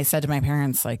and I said to my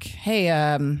parents, like, hey,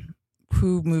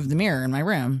 who moved the mirror in my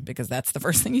room? Because that's the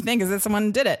first thing you think is that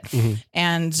someone did it. Mm-hmm.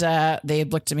 And they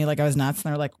looked at me like I was nuts. And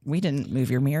they were like, we didn't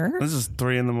move your mirror. This is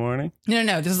 3 a.m.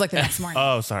 No. This is like the next morning.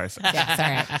 Oh, sorry. Yeah,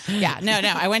 sorry. Yeah, no.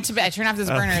 I went to bed. I turned off those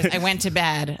burners. I went to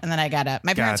bed, and then I got up.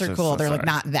 My parents Gotcha, are cool. so They're like sorry.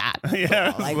 not that.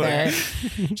 Yeah, Cool. Like they're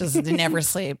just they never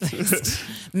sleep. Just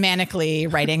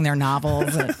manically writing their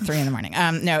novels at 3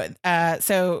 a.m.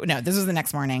 So this was the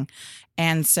next morning,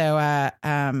 and so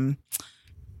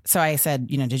I said,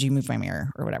 did you move my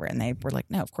mirror or whatever? And they were like,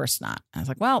 no, of course not. I was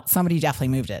like, well, somebody definitely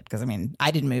moved it because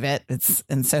I didn't move it.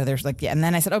 And so there's like, yeah. And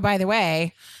then I said, oh, by the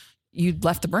way, you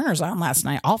left the burners on last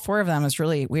night. All 4 of them is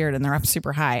really weird, and they're up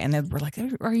super high. And they were like,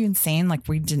 are you insane? Like,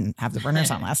 we didn't have the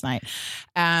burners on last night.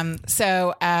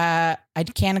 So I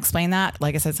can't explain that.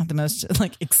 Like I said, it's not the most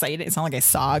like exciting. It's not like I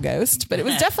saw a ghost, but it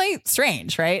was definitely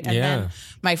strange, right? And then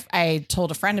I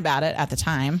told a friend about it at the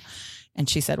time, and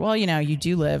she said, well, you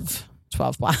do live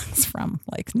 12 blocks from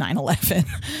like 9/11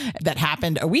 that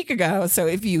happened a week ago. So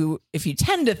if you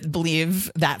tend to believe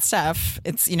that stuff,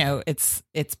 it's that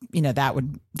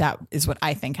is what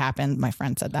I think happened. My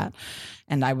friend said that,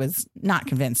 and I was not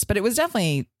convinced, but it was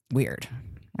definitely weird,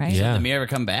 right? Did the mirror ever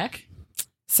come back?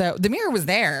 So the mirror was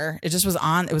there. It just was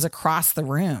on. It was across the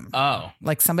room. Oh,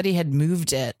 Like somebody had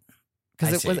moved it.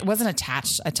 Because I it wasn't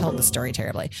attached. I told the story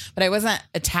terribly, but it wasn't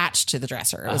attached to the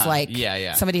dresser. It was like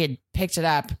somebody had picked it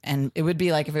up, and it would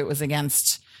be like if it was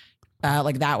against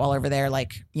like that wall over there,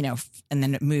 like, and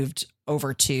then it moved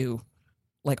over to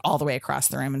like all the way across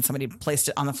the room, and somebody placed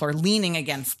it on the floor leaning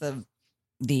against the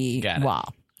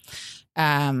wall.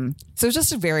 So it was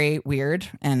just very weird,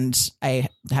 and I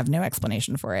have no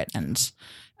explanation for it. And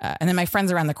then my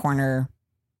friends around the corner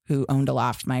who owned a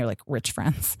loft, my like rich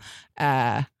friends,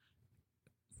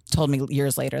 told me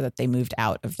years later that they moved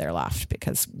out of their loft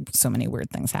because so many weird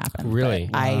things happened. Really?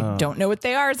 But I don't know what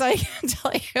they are, so I can't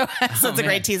tell you. So it's a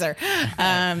great teaser.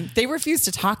 They refused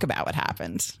to talk about what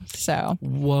happened. So,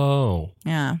 whoa.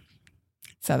 yeah.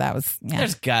 So that was,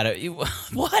 There's gotta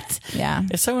what? Yeah.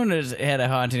 If someone has had a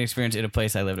haunting experience in a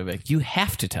place I lived in, like, you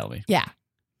have to tell me. Yeah.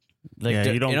 Like,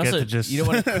 Yeah, you don't and get also, to just- you don't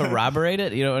want to corroborate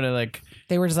it. You don't want to like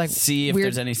They were just like, see if weird.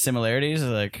 there's any similarities.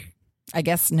 Like, I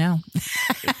guess no.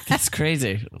 that's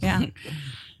crazy. Yeah.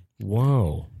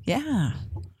 Whoa. Yeah.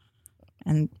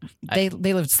 And they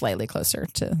lived slightly closer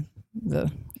to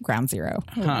the ground zero.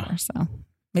 over there, so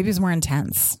maybe it was more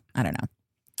intense. I don't know.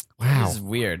 Wow. This is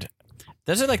weird.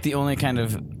 Those are like the only kind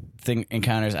of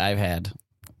encounters I've had.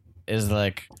 Is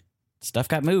like stuff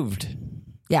got moved.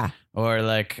 Yeah. Or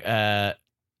like,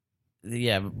 we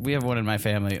have one in my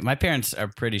family. My parents are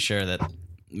pretty sure that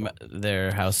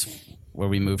their house where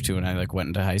we moved to when I like went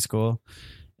into high school,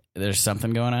 there's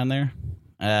something going on there.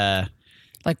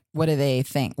 Like, what do they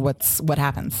think? What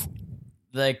happens?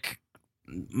 Like,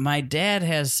 my dad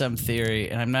has some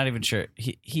theory, and I'm not even sure.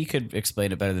 He could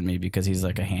explain it better than me because he's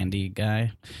like a handy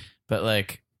guy. But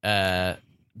like,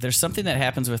 there's something that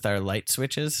happens with our light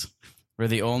switches where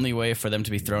the only way for them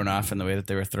to be thrown off and the way that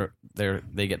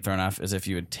they get thrown off is if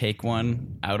you would take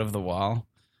one out of the wall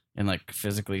and like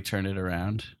physically turn it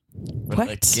around. When What?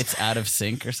 it like gets out of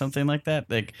sync or something like that.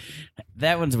 Like,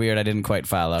 that one's weird. I didn't quite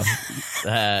follow.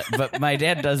 But my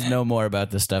dad does know more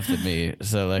about this stuff than me.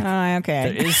 So like, Oh,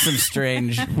 okay. there is some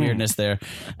strange weirdness there.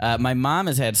 My mom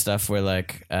has had stuff where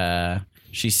like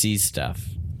she sees stuff,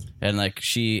 and like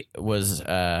she was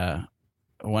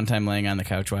one time laying on the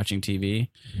couch watching TV,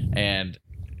 and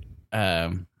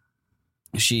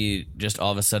she just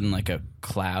all of a sudden like a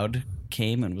cloud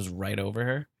came and was right over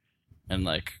her, and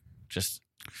like just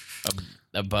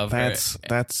above her.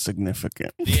 That's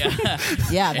significant. Yeah.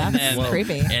 Yeah, And that's then-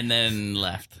 creepy. And then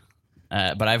left.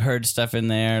 But I've heard stuff in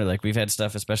there. Like, we've had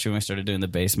stuff, especially when we started doing the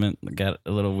basement, that got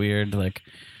a little weird. Like,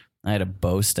 I had a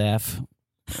bow staff.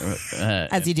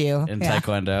 As you do. In Yeah.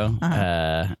 Taekwondo.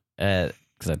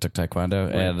 Because I took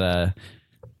Taekwondo.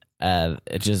 And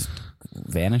it just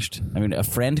vanished. I mean, a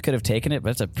friend could have taken it,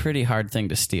 but it's a pretty hard thing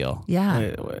to steal. Yeah.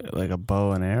 Wait, like a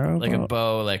bow and arrow? Like a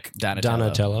bow, like Donatello.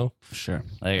 Donatello. Sure.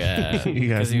 Like, You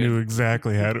guys knew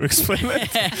exactly how to explain it.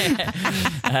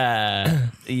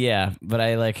 Yeah, but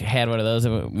I like had one of those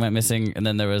that went missing, and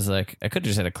then there was like I could have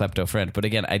just had a klepto friend, but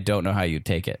again, I don't know how you'd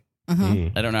take it.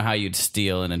 Mm-hmm. I don't know how you'd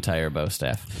steal an entire bow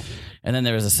staff. And then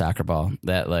there was a soccer ball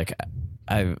that like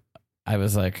I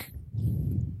was like,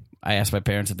 I asked my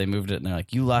parents if they moved it, and they're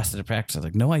like, "You lost it at practice." I was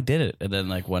like, "No, I did it." And then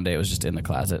like one day it was just in the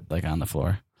closet, like on the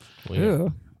floor.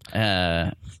 Ooh.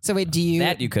 So wait, do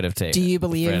you could have taken. do you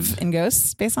believe in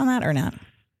ghosts based on that or not?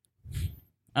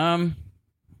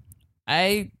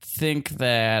 I think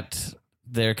that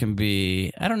there can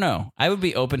be. I don't know. I would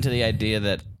be open to the idea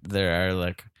that there are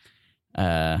like,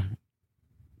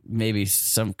 maybe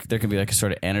there can be like a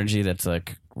sort of energy that's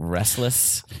like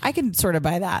restless. I can sort of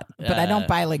buy that, but I don't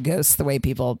buy like ghosts the way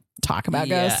people talk about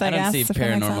ghosts. I don't guess see if that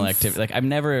makes paranormal sense. activity. Like I'm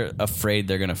never afraid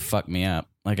they're gonna fuck me up.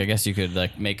 Like I guess you could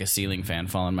like make a ceiling fan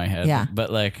fall on my head. Yeah. But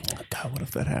like, God, what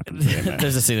if that happens?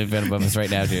 there's a ceiling fan above us right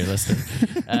now, dear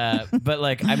listener. But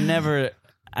like, I'm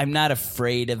not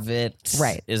afraid of it,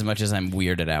 Right. as much as I'm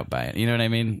weirded out by it. You know what I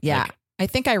mean? Yeah. Like, I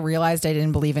think I realized I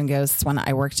didn't believe in ghosts when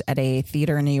I worked at a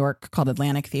theater in New York called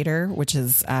Atlantic Theater, which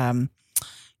is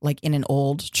like in an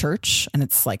old church. And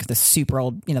it's like the super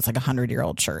old, it's like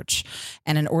 100-year-old church.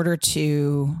 And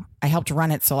I helped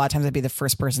run it. So a lot of times I'd be the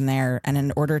first person there. And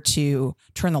in order to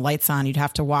turn the lights on, you'd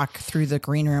have to walk through the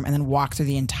green room and then walk through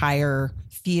the entire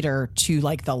theater to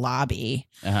like the lobby.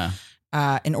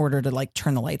 In order to like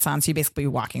turn the lights on. So you basically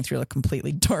walking through a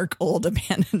completely dark, old,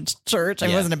 abandoned church.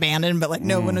 It wasn't abandoned, but like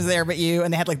no one was there but you.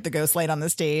 And they had like the ghost light on the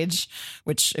stage,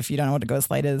 which if you don't know what a ghost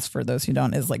light is, for those who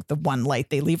don't, is like the one light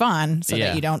they leave on so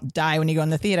that you don't die when you go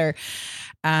in the theater.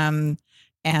 And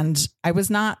I was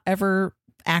not ever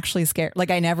actually scared. Like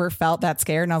I never felt that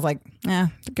scared. And I was like, the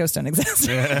ghosts don't exist.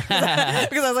 Because I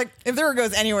was like, if there were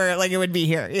ghosts anywhere, like it would be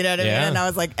here. You know what I mean? And I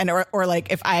was like, or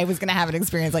like if I was going to have an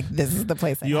experience, like this is the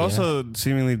place. You also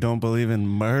seemingly don't believe in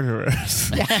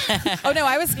murderers. Oh no,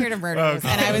 I was scared of murderers,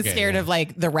 and I was scared of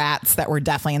like the rats that were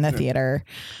definitely in the theater,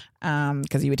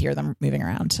 because you would hear them moving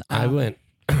around. I went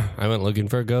looking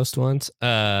for a ghost once.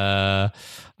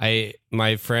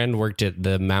 My friend worked at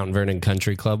the Mount Vernon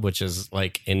Country Club, which is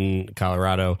like in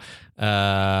Colorado.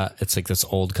 It's like this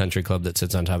old country club that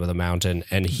sits on top of the mountain,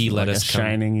 and he let us come.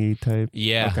 Shining-y type.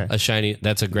 Yeah, Okay. a shiny.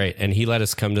 That's a great. And he let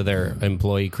us come to their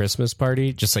employee Christmas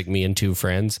party, just like me and two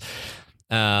friends.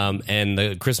 And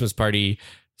the Christmas party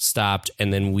stopped,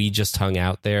 and then we just hung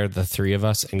out there, the three of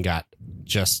us, and got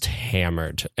just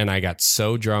hammered. And I got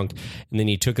so drunk. And then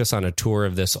he took us on a tour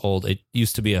of this old. It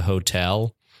used to be a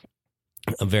hotel.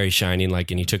 A very shining,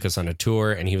 like, and he took us on a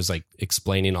tour, and he was like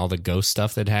explaining all the ghost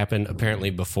stuff that happened.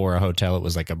 Apparently before a hotel, it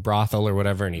was like a brothel or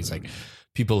whatever. And he's like,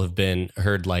 people have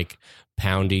heard like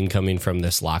pounding coming from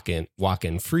this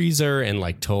walk-in freezer, and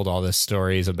like told all this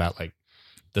stories about like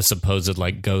the supposed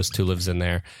like ghost who lives in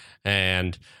there.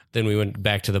 And then we went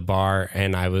back to the bar,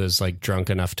 and I was like drunk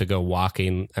enough to go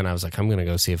walking, and I was like, I'm going to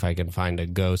go see if I can find a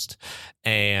ghost.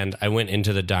 And I went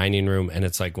into the dining room, and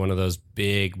it's like one of those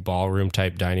big ballroom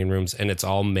type dining rooms, and it's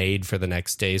all made for the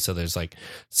next day. So there's like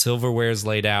silverware's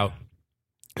laid out,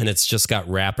 and it's just got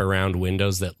wraparound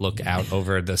windows that look out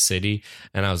over the city.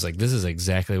 And I was like, this is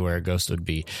exactly where a ghost would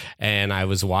be. And I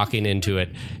was walking into it,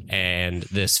 and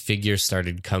this figure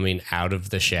started coming out of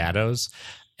the shadows,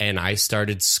 and I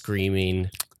started screaming.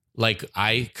 Like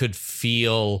I could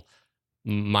feel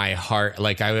my heart,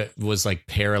 like I was like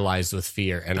paralyzed with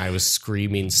fear, and I was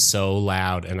screaming so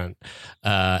loud, and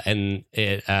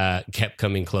it kept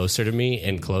coming closer to me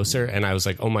and closer, and I was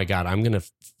like, oh my God, I'm gonna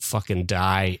fucking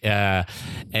die.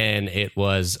 And it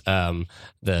was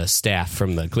the staff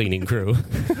from the cleaning crew.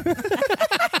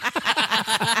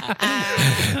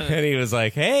 And he was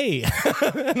like, hey.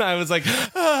 And I was like, you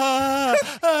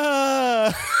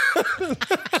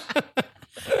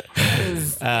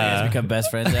guys become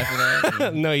best friends after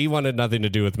that? No, he wanted nothing to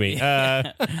do with me.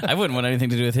 I wouldn't want anything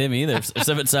to do with him either. If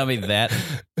someone saw me that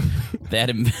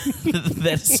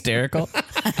hysterical.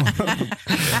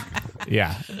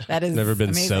 Yeah. That is never been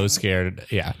amazing. so scared.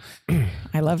 Yeah.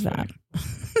 I love that.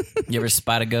 You ever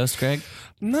spot a ghost, Craig?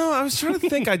 No, I was trying to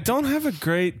think. I don't have a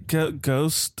great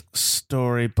ghost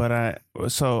story, but I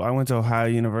went to Ohio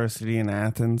University in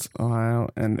Athens, Ohio,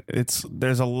 and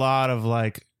there's a lot of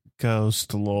like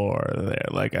ghost lore there.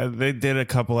 Like they did a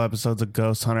couple episodes of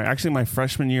Ghost Hunter. Actually, my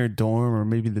freshman year dorm, or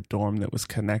maybe the dorm that was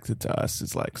connected to us,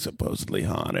 is like supposedly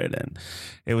haunted, and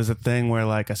it was a thing where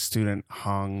like a student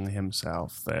hung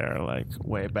himself there like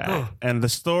way back. And the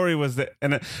story was that,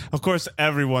 and of course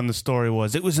the story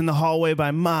was it was in the hallway by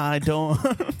my dorm.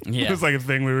 Yeah. It was like a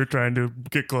thing we were trying to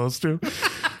get close to.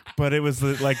 But it was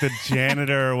like the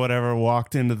janitor or whatever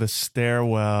walked into the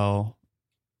stairwell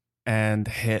and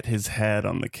hit his head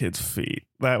on the kid's feet.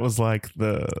 That was like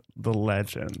the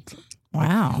legend.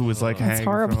 Wow. Who was like That's hanging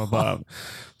horrible. from above.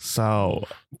 So,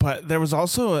 but there was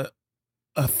also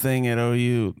a thing at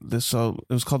OU. So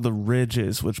it was called the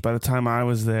Ridges, which by the time I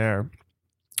was there,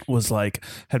 was like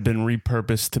had been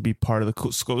repurposed to be part of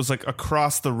the school. It was like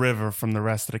across the river from the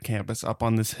rest of the campus, up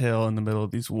on this hill in the middle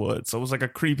of these woods. So it was like a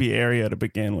creepy area to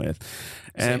begin with.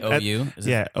 And OU?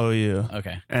 OU.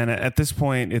 Okay. And at this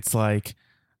point, it's like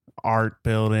art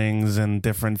buildings and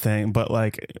different things. But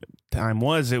like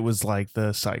it was like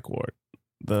the psych ward,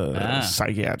 the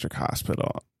psychiatric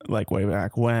hospital, like way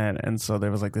back when. And so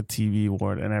there was like the TV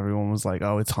ward, and everyone was like,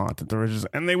 oh, it's haunted.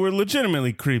 And they were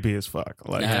legitimately creepy as fuck.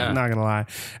 Like, I'm not gonna lie.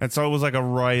 And so it was like a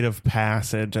rite of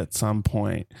passage at some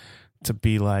point to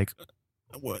be like,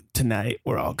 tonight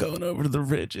we're all going over to the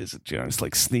ridges and just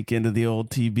like sneak into the old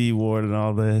TB ward and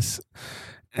all this.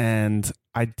 And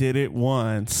I did it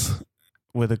once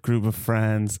with a group of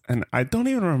friends, and I don't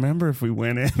even remember if we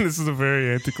went in. This is a very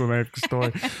anticlimactic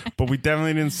story, but we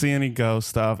definitely didn't see any ghost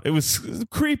stuff. It was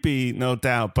creepy, no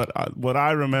doubt, but what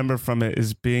I remember from it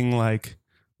is being like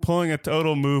pulling a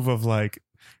total move of like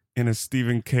in a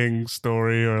Stephen King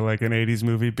story or like an 80s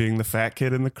movie, being the fat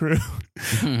kid in the crew.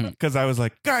 Because I was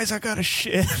like, guys, I got a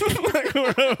shit. Like,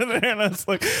 we're over there, and I was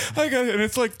like, and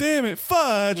it's like, damn it,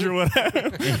 Fudge or whatever.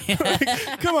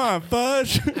 Like, come on,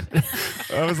 Fudge.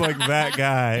 I was like that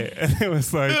guy. And it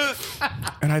was like,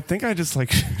 and I think I just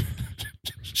like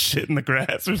shit in the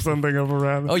grass or something up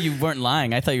around. Oh, you weren't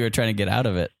lying. I thought you were trying to get out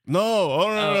of it. No.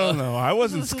 I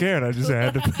wasn't scared. I just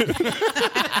had to.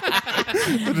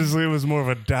 It was more of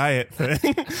a diet thing.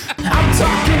 I'm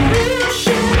talking real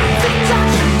shit.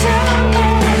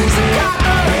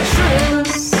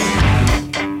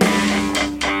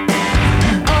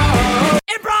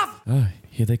 Improv! Oh,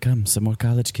 here they come. Some more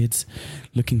college kids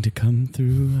looking to come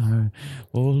through our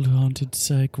old haunted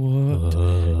psych ward.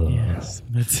 Yes.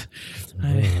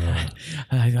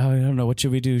 I don't know. What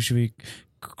should we do? Should we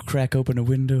crack open a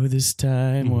window this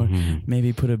time, or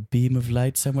maybe put a beam of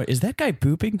light somewhere? Is that guy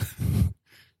pooping?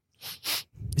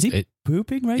 Is he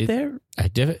pooping right there?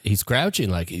 He's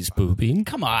crouching like he's pooping.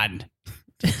 Come on.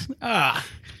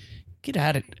 Get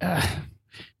out of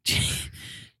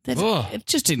That's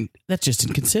just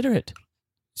inconsiderate.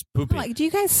 He's pooping. Like, do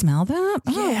you guys smell that?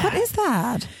 Oh, Yeah. what is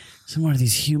that? Some one of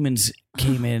these humans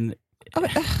came in.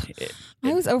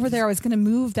 I was over there. I was going to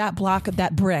move that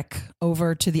brick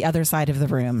over to the other side of the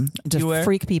room to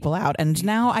freak people out. And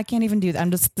now I can't even do that.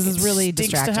 This is really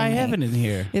Stinks distracting to high me. heaven in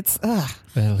here. It's, Well,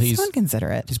 so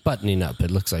inconsiderate. He's buttoning up.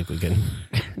 It looks like we can.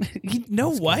 No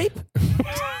wipe?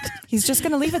 He's just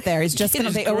going to leave it there. He's just going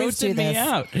to, they always do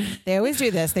this. They always do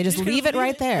this. They just leave it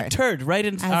right there. A turd right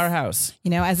in our house.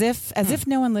 You know, as if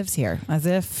no one lives here. As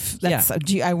if that's,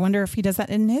 I wonder if he does that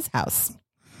in his house.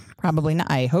 Probably not.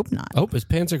 I hope not. Oh, his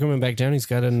pants are coming back down. He's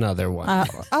got another one.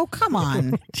 Oh, come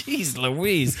on. Jeez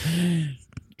Louise.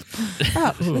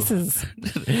 Oh, this is...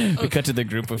 We cut to the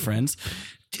group of friends.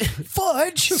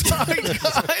 Fudge! Sorry,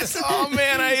 guys. Oh,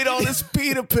 man, I ate all this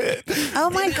pita pit. Oh,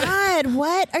 my God.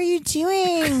 What are you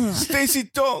doing? Stacy,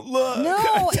 don't look. No, I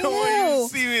don't want you ew.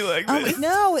 to see me like Oh, this.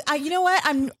 no. You know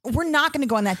what? We're not going to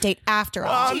go on that date after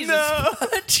all. Oh, no.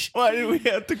 Why did we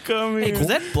have to come here? Hey, was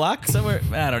that blocked somewhere?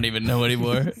 I don't even know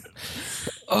anymore.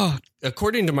 Oh,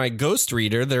 according to my ghost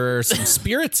reader, there are some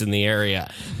spirits in the area.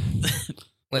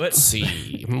 Let's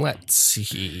see.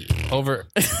 Over.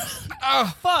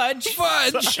 Oh, Fudge.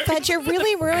 Fudge, you're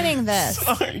really ruining this.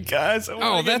 Sorry, guys.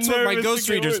 Oh, that's what my ghost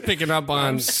reader's picking up on.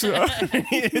 I'm sorry.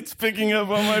 It's picking up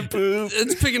on my poop.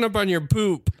 It's picking up on your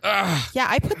poop. Yeah,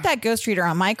 I put that ghost reader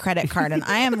on my credit card, and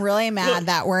I am really mad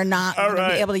that we're not going to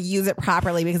be able to use it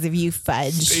properly because of you,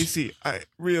 Fudge. Stacy, I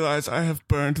realize I have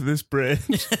burned this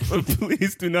bridge, but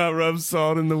please do not rub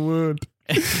salt in the wound.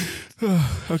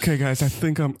 Okay, guys, I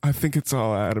think it's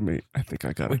all out of me. I think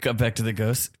I got We it. got back to the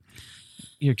ghost.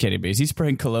 You're kidding me. Is he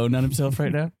spraying cologne on himself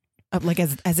right now? Like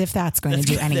as if that's going to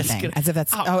do anything. As if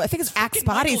that's... Oh, I think it's Axe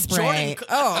body spray.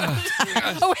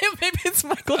 Oh, maybe it's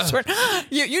Michael Jordan.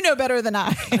 You know better than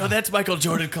I. No, that's Michael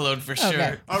Jordan cologne for sure.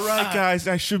 Okay. All right, guys,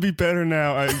 I should be better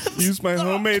now. I used my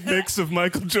homemade mix of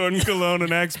Michael Jordan cologne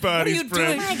and Axe body you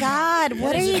spray. Oh my God,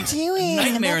 what are you doing?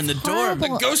 Nightmare in the That's dorm.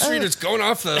 horrible. The ghost reader's going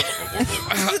off the.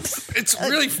 It's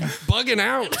really bugging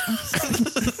out.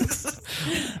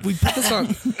 We put this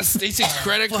on Stacy's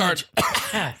credit card.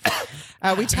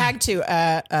 We tagged to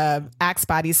Axe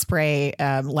body spray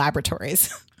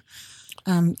laboratories.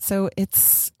 So it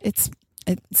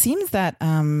seems that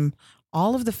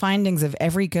all of the findings of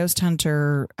every ghost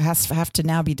hunter have to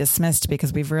now be dismissed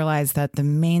because we've realized that the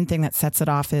main thing that sets it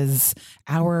off is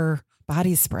our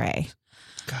body spray.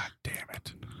 God damn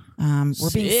it. We're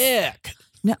being Sick.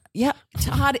 No, yeah,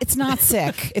 Todd, it's not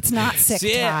sick. It's not sick,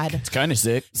 Todd. It's kind of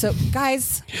sick. So,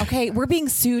 guys, okay, we're being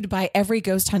sued by every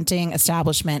ghost hunting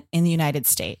establishment in the United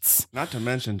States. Not to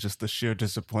mention just the sheer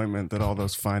disappointment that all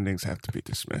those findings have to be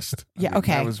dismissed. I Yeah, mean,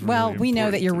 okay. that was Well, really we know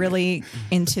that important you're to me. really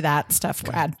into that stuff,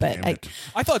 Brad, but Damn it.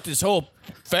 I thought this whole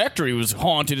factory was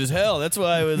haunted as hell. That's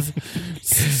why I was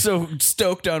so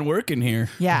stoked on working here.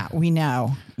 yeah, we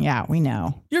know. Yeah, we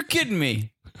know. You're kidding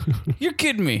me. You're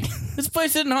kidding me. This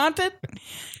place isn't haunted?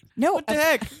 No, What the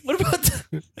heck? What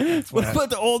about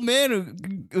the old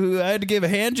man who I had to give a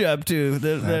hand job to?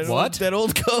 That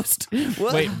old ghost.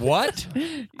 What? Wait, what?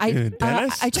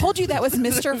 Dennis? I told you that was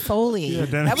Mr. Foley.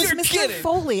 Dennis. That was You're Mr. kidding.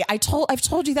 Foley. I've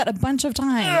told you that a bunch of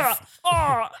times.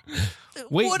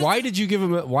 Wait, What- why did you give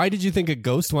him? Why did you think a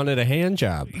ghost wanted a hand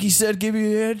job? He said, "Give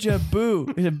me a hand job,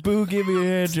 Boo." He said, "Boo, give me a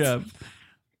hand job."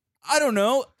 I don't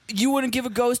know. You wouldn't give a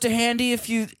ghost a handy if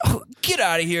you... Oh, get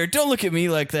out of here. Don't look at me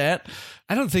like that.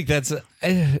 I don't think that's.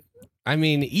 I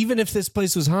mean, even if this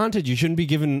place was haunted, you shouldn't be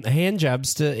giving hand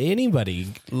jobs to anybody,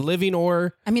 living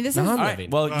or I mean, this is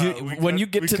non-living. Well, we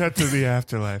cut to the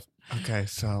afterlife. Okay,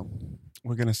 so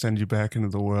we're gonna send you back into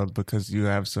the world because you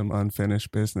have some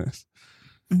unfinished business.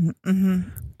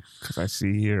 Because I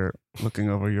see here, looking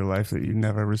over your life, that you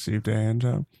never received a hand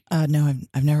job. no,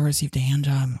 I've never received a hand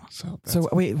job. So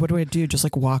Wait, what do I do? Just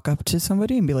like walk up to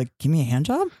somebody and be like, "Give me a hand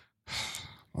job"?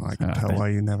 well, I can tell why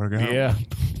you never got. Yeah.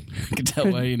 I can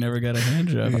tell why you never got a hand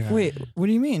job. Yeah. Wait, what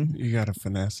do you mean? You gotta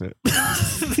finesse it.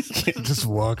 You can't just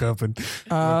walk up and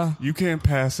you can't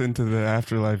pass into the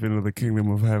afterlife, into the kingdom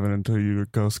of heaven until your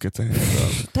ghost gets a hand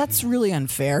job. That's really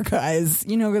unfair, guys.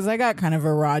 You know, because I got kind of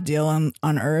a raw deal on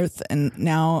Earth, and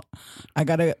now I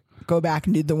gotta go back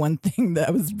and do the one thing that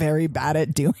I was very bad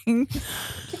at doing.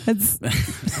 It's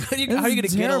How are you going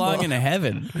to get along in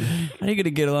heaven? How are you going to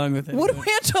get along with it? what do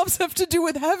hand jobs have to do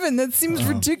with heaven? That seems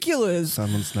ridiculous.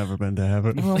 Someone's never been to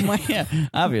heaven. Oh my! Yeah,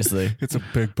 obviously. It's a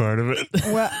big part of it.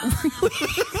 Well,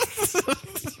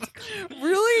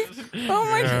 really? Oh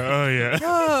my! Oh yeah.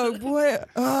 Oh boy!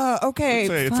 Okay.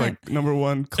 Say it's fine. like number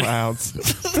 1, clouds.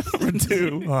 Number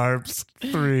 2, harps.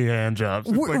 3, hand jobs.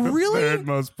 It's like the Really? third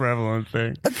most prevalent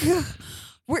thing.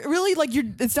 Really, like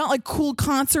it's not like cool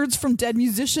concerts from dead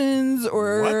musicians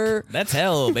or That's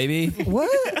hell, baby.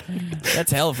 what?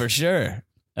 That's hell for sure.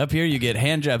 Up here, you get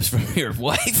hand jobs from your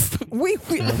wife. Wait.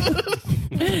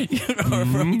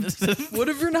 What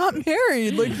if you're not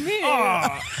married like me?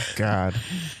 God.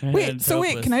 Wait,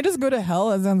 can I just go to hell?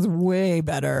 That sounds way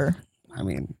better. I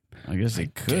mean, I guess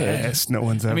it could. yes, no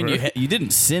one's ever. I mean, you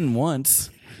didn't sin once.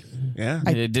 yeah.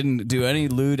 You didn't do any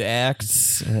lewd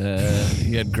acts.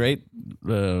 You had great.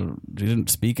 You didn't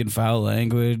speak in foul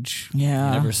language. Yeah.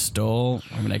 You never stole.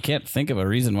 I mean, I can't think of a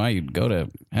reason why you'd go to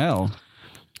hell.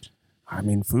 I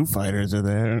mean, Foo Fighters are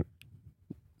there.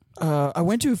 I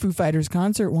went to a Foo Fighters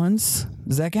concert once.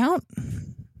 Does that count?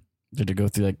 Did you go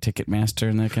through like Ticketmaster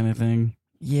and that kind of thing?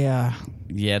 Yeah.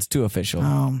 Yeah, it's too official.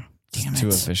 Damn It's too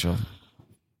it. official.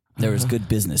 There was good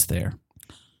business there.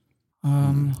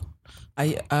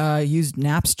 I used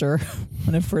Napster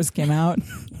when it first came out.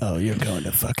 Oh, you're going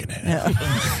to fucking hell.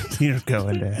 You're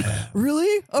going to hell,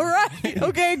 Really? All right.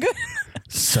 Okay, good.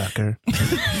 sucker.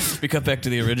 We cut back to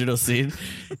the original scene.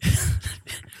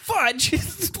 Fudge!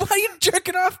 Why are you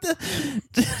jerking off the...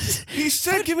 He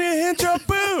said, "Give me a hand job,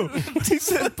 Boo." He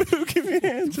said, "Boo, give me a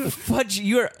hand job." Fudge,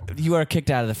 you are kicked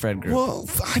out of the friend group. Well,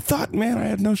 I thought, man, I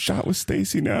had no shot with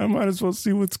Stacy. Now I might as well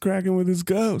see what's cracking with his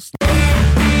ghost.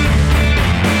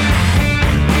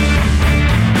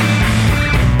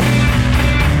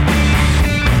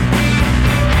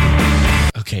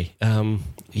 Okay,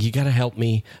 you gotta help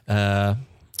me. We're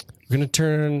gonna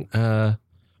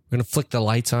flick the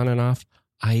lights on and off.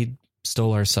 I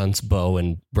stole our son's bow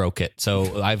and broke it,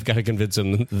 so I've got to convince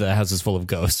him the house is full of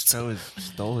ghosts. So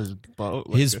stole his bow.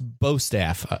 His bow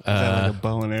staff. Is that like a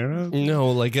bow and arrow?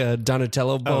 No, like a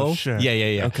Donatello bow. sure.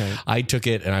 Yeah. Okay. I took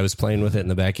it and I was playing with it in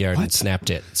the backyard and snapped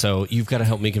it. So you've got to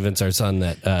help me convince our son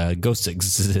that ghosts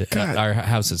exist. God. Our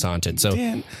house is haunted. So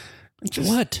Dan, just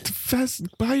What?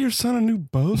 buy your son a new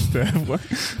bow staff. What?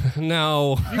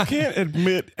 no. You can't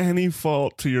admit any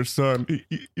fault to your son.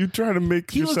 You try to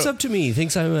make He yourself. looks up to me. He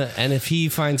thinks and if he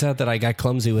finds out that I got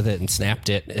clumsy with it and snapped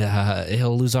it,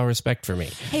 he'll lose all respect for me.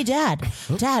 Hey, Dad,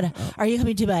 are you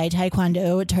coming to my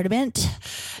Taekwondo tournament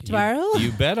tomorrow?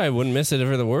 You bet I wouldn't miss it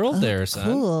for the world there,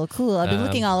 son. Cool. I've been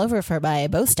looking all over for my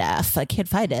bow staff. I can't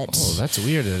find it. Oh, that's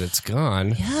weird that it's gone.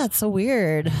 Yeah, it's so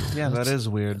weird. Yeah, that is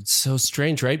weird. It's so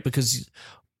strange, right? Because,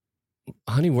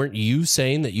 honey, weren't you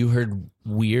saying that you heard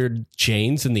weird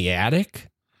chains in the attic?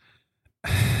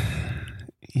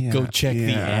 Go check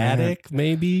the attic,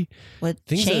 maybe. What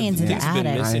Things chains in the have been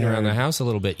attic? missing around the house a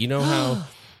little bit. You know how?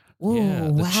 Ooh, Yeah,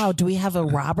 wow. Do we have a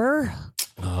robber?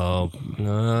 Oh,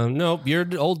 nope. Your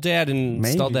old dad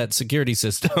installed that security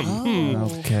system. I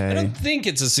Okay. don't think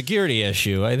it's a security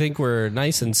issue. I think we're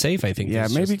nice and safe. I think. Yeah,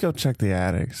 it's maybe just- go check the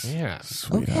attics. Yeah.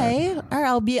 Sweetheart. Okay. All right.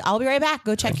 I'll be right back.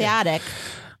 Go check the attic.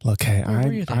 Look, hey,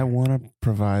 were you I want to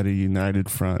provide a united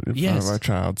front in front Yes. of our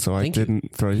child, so I Thank you.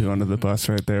 didn't throw you under the bus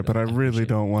right there, but I really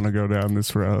don't want to go down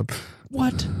this road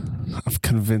What? of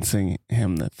convincing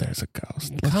him that there's a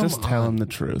ghost. Let's Come just tell on. him the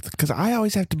truth, because I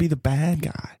always have to be the bad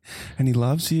guy, and he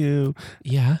loves you.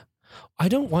 Yeah. I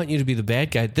don't want you to be the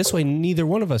bad guy. This way, neither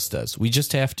one of us does. We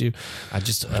just have to.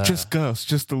 Just ghost,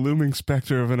 just the looming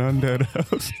specter of an undead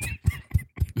host.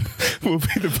 Will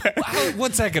be the bad.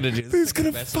 What's that going to do? He's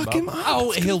gonna fuck him up.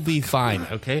 Oh, he'll be fine.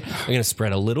 Okay, I'm going to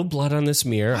spread a little blood on this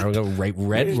mirror. I'm going to write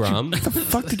red rum. What the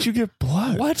fuck did you get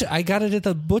blood? What? I got it at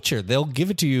the butcher. They'll give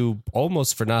it to you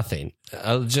almost for nothing.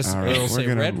 I'll just All right, it'll say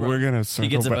red rum. we're gonna He circle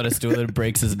gets up back. on a stool and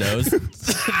breaks his nose.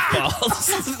 Falls.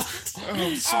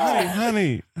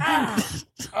 honey.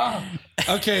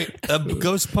 Okay, a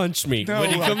ghost punched me. No, when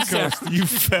he comes down. ghost, you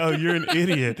fell. You're an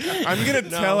idiot. I'm gonna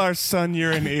tell our son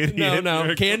you're an idiot. No,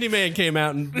 You're a Candyman came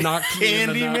out and knocked me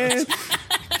in the Candyman.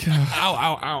 nuts.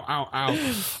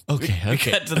 Ow. Okay.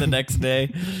 Cut to the next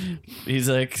day. He's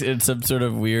like in some sort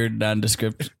of weird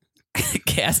nondescript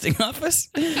casting office.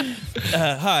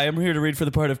 Hi, I'm here to read for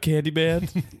the part of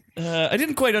Candyman. I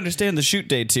didn't quite understand the shoot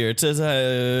dates here. It says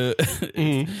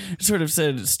sort of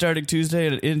said starting Tuesday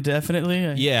and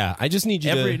indefinitely. Yeah, I just need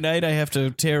you Every to. night I have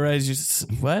to terrorize you.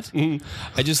 What?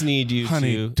 I just need you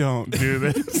Honey, to don't do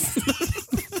this.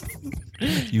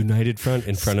 united front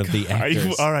in front of the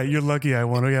actors. All right, you're lucky. I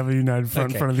want to have a united front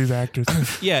in Okay. front of these actors.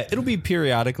 Yeah, it'll be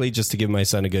periodically just to give my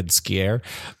son a good scare.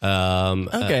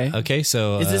 Okay. Okay.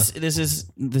 So This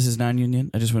is non-union?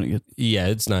 I just want to get yeah,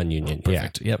 it's non-union.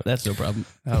 perfect. Yep, that's no problem.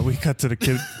 We cut to the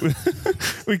kid.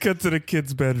 We cut to the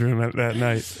kid's bedroom at that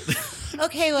night.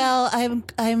 Okay, well,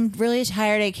 I'm really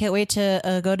tired. I can't wait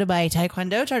to go to my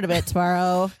taekwondo tournament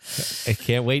tomorrow. I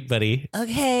can't wait, buddy.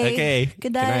 Okay. Okay.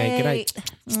 Good night. Good night.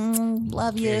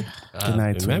 Love you. Good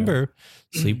night. Remember,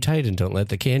 sleep tight and don't let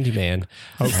the Candyman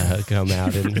come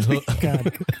out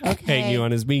and hang you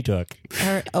on his meat hook.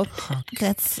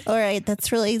 That's all right.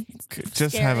 That's really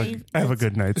Just scary. have a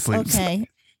good night's sleep. okay.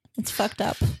 It's fucked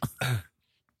up.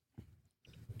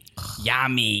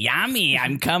 Yummy,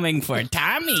 I'm coming for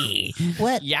Tommy.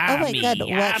 What? Oh my god!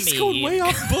 What's Yummy. Way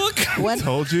off book. What?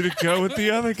 Told you to go with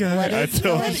the other guy. What I is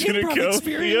told going you to go with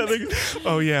the other guy.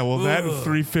 Oh yeah, well that and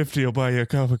 $3.50 will buy you a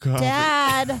cup of coffee.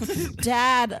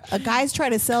 Dad, a guy's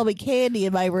trying to sell me candy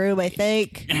in my room. I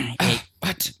think. Hey,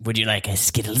 what? Would you like a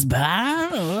Skittles bar?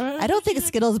 Or? I don't think a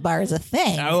Skittles bar is a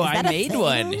thing. Oh, Is I that a made thing?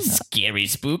 one. Scary,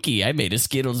 spooky. I made a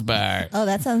Skittles bar. Oh,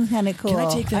 that sounds kind of cool. Can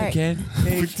I take that All right. again?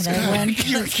 Can I have one?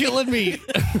 You're killing me.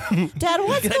 Dad,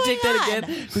 what's Can I going take that on?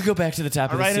 again? We go back to the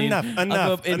top All of the right, scene. enough. I'll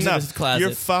go up into this closet.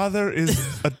 Your father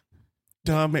is a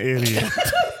dumb idiot.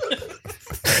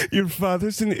 Your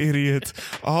father's an idiot.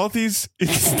 All these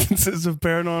instances of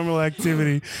paranormal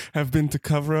activity have been to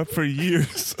cover up for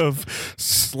years of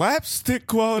slapstick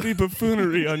quality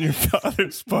buffoonery on your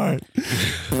father's part.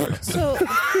 So,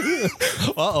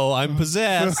 Uh-oh, I'm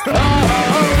possessed.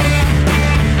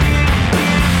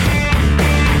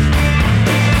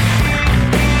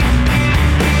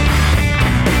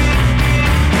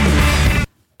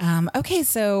 Okay,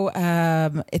 so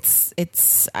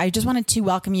it's. I just wanted to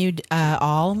welcome you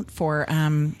all for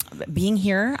being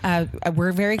here.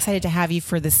 We're very excited to have you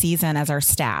for the season as our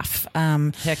staff.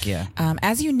 Heck yeah.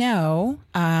 As you know,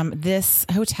 this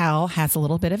hotel has a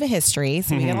little bit of a history,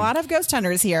 so we get a lot of ghost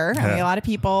hunters here. And we get a lot of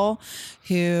people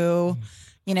who,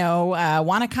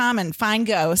 want to come and find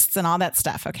ghosts and all that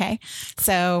stuff. Okay,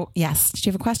 so yes, did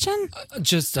you have a question?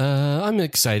 Just, I'm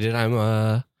excited. I'm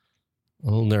a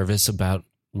little nervous about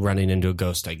running into a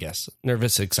ghost, I guess.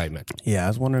 Nervous excitement. Yeah, I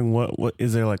was wondering what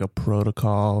is there like a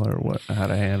protocol or how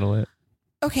to handle it?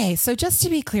 Okay, so just to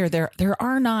be clear, there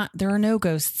are no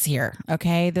ghosts here.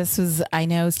 Okay, I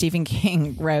know Stephen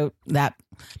King wrote that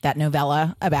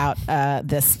novella about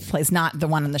this place, not the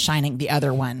one in The Shining, the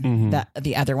other one,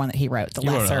 the other one that he wrote, the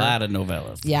You lesser. wrote a lot of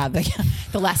novellas. Yeah,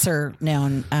 the lesser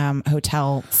known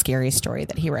hotel scary story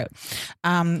that he wrote.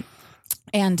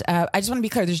 And I just want to be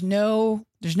clear: there's no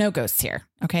ghosts here.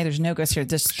 Okay, there's no ghosts here.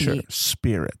 Just Sure,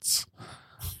 spirits.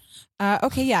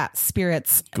 okay, yeah,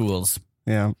 spirits, Ghouls.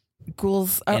 Yeah.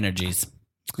 ghouls. Oh, Energies.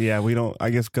 Yeah, we don't. I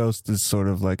guess ghost is sort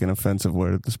of like an offensive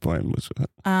word at this point.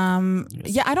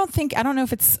 Yeah, I don't know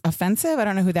if it's offensive. I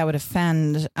don't know who that would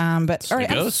offend. But all right,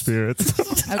 Ghost Spirits.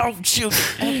 Oh shoot!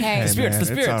 okay. Hey, Spirits, man, the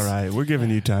spirits. It's all right. We're giving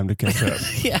you time to catch up.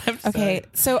 Yeah. I'm Okay,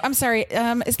 so I'm sorry.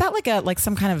 Is that like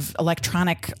some kind of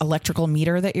electrical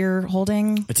meter that you're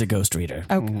holding? It's a ghost reader.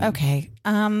 Oh, okay.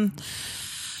 All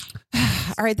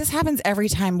right. This happens every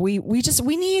time. We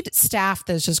need staff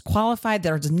that's just qualified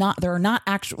that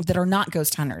are not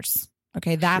ghost hunters.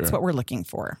 Okay, that's what we're looking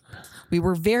for. We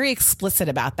were very explicit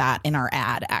about that in our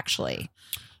ad, actually.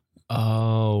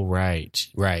 Oh, right.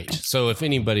 So if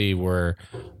anybody were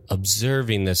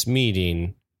observing this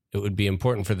meeting, it would be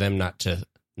important for them not to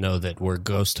know that we're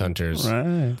ghost hunters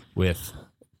Right. with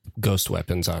ghost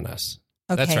weapons on us.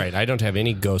 Okay. That's right. I don't have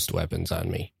any ghost weapons on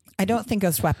me. I don't think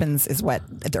ghost weapons is what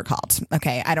they're called.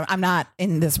 Okay, I'm not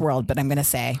in this world, but I'm going to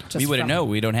say We wouldn't know.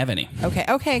 We don't have any.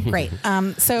 Okay, great.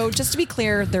 So just to be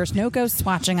clear, there's no ghosts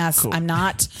watching us. Cool. I'm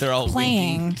not They're all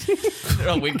playing. They're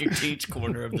all winking to each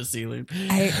corner of the ceiling.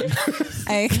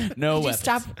 No Would you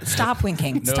weapons. Stop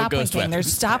winking. No Stop ghost winking. weapons.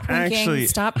 There's stop winking. Actually,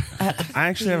 Stop. I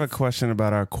actually have a question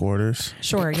about our quarters.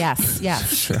 Sure. Yes.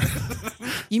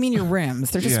 You mean your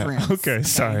rooms? They're just rooms. Okay.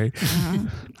 Sorry.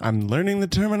 I'm learning the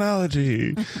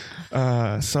terminology.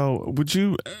 So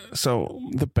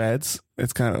the beds,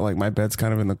 it's kind of like my bed's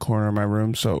kind of in the corner of my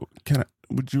room. So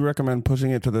would you recommend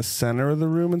pushing it to the center of the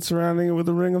room and surrounding it with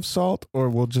a ring of salt, or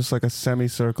will just like a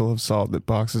semicircle of salt that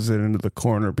boxes it into the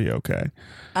corner be okay?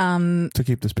 To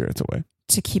keep the spirits away.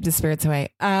 To keep the spirits away.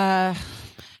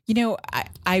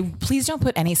 I please don't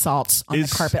put any salt on the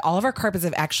carpet. All of our carpets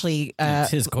have actually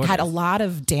had a lot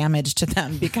of damage to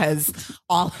them because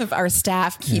all of our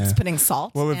staff keeps putting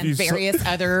salt and various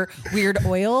other weird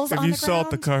oils on the ground. If you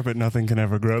salt the carpet, nothing can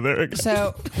ever grow there again.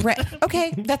 So, right,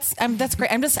 okay, that's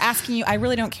great. I'm just asking you. I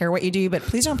really don't care what you do, but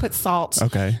please don't put salt.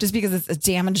 Okay. Just because it's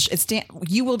damage.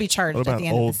 You will be charged What at about the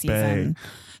end of Old the season. Bay?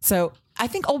 So I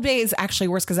think Old Bay is actually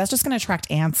worse because that's just going to attract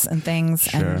ants and things.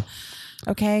 Sure. And,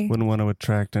 okay. Wouldn't want to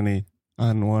attract any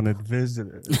unwanted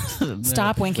visitors.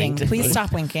 Stop winking. Please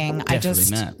stop winking.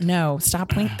 Definitely not.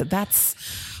 Stop winking. That's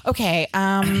okay.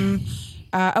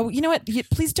 You know what?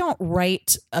 Please don't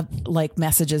write like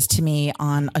messages to me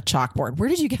on a chalkboard. Where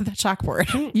did you get that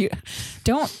chalkboard? You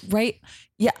don't write.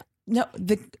 Yeah. No.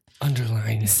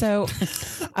 Underline. So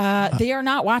they are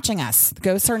not watching us. The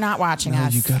ghosts are not watching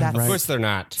us. you got it Of right. course they're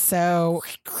not. So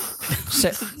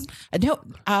no,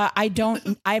 I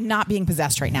don't. I am not being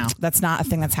possessed right now. That's not a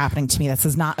thing that's happening to me. This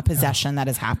is not a possession that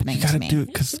is happening You to gotta me. do it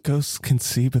because ghosts can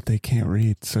see, but they can't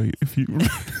read. So if you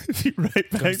write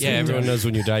back, Yeah, everyone knows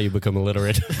when you die, you become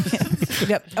illiterate.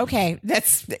 Yep. Okay.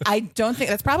 I don't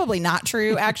think that's probably not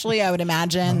true. Actually, I would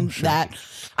imagine that.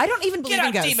 I don't even believe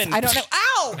in ghosts. demon. I don't know.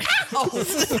 Ow! Ow!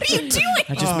 What are you doing?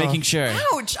 I'm just making sure.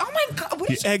 Ouch! Oh my god! What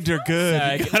You is egged her good.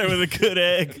 Sorry. You got her with a good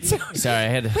egg. Sorry, I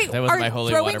had Wait, that was are my you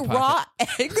holy throwing water raw pocket.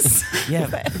 eggs?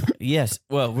 Yeah. Yes.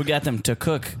 Well, we got them to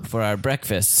cook for our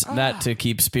breakfasts, not to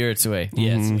keep spirits away.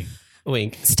 Yes.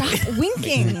 Wink. Stop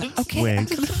winking. Okay.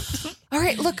 Wink. All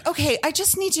right. Look. Okay. I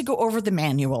just need to go over the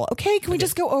manual. Okay. Can we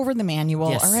just go over the manual?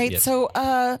 Yes. All right. Yes. So,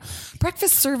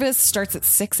 breakfast service starts at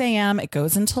 6 a.m. It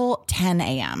goes until 10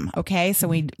 a.m. Okay.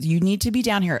 So you need to be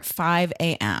down here at 5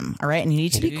 a.m. All right. And you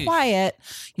need to be quiet.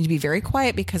 You need to be very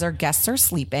quiet because our guests are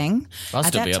sleeping. I'll at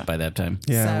still that be time. up by that time.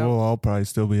 Yeah, So- we'll all probably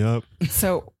still be up.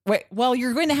 So wait. Well,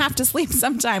 you're going to have to sleep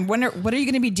sometime. What are you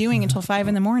going to be doing until 5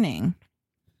 in the morning?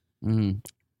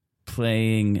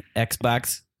 Playing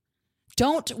Xbox.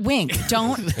 Don't wink.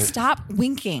 Don't stop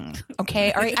winking.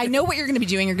 Okay. All right. I know what you're going to be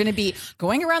doing. You're going to be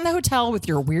going around the hotel with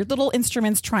your weird little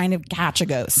instruments trying to catch a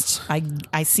ghost.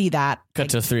 I see that. Cut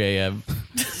to 3 a.m.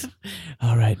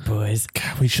 All right, boys.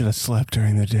 God, we should have slept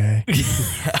during the day.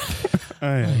 I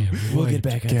am We'll way get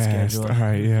back on gassed. schedule. All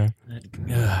right,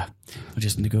 yeah. We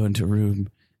just need to go into room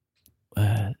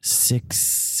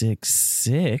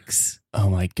 666. Oh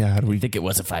my God, I think it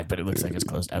was a 5, but it looks like it's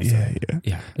closed out. yeah.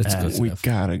 Yeah, that's close We enough.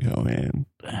 gotta go in.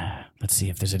 Let's see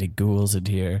if there's any ghouls in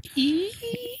here.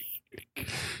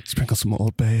 Sprinkle some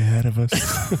Old Bay ahead of us.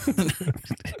 Oh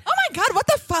my God. What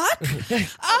the fuck?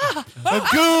 A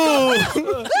ghoul!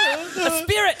 A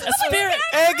spirit! A spirit!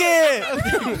 Egg it!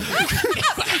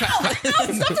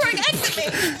 Stop throwing eggs at me.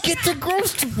 Get the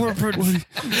ghost weapon!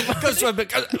 Ghost weapon.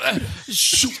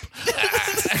 Shoot.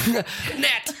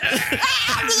 Net.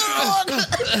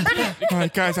 All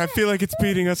right, guys, I feel like it's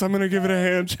beating us. I'm gonna give it a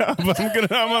hand job. I'm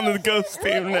on the ghost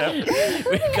team now.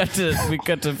 We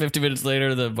cut to 50 minutes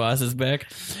later. The boss is back.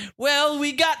 Well,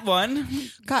 we got one.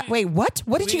 God, wait, what?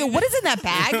 What did you? What is in that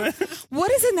bag?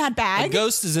 What is in that A bag?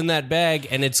 ghost is in that bag,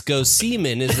 and its ghost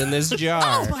semen is in this jar.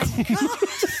 Oh my God.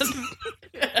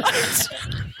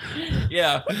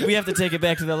 Yeah, we have to take it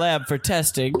back to the lab for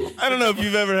testing. I don't know if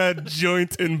you've ever had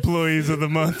joint employees of the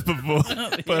month before,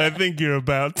 but I think you're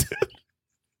about to.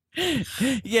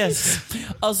 Yes.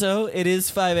 Also, it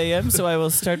is 5 a.m., so I will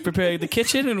start preparing the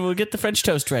kitchen and we'll get the French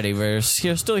toast ready. We're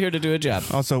still here to do a job.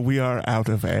 Also, we are out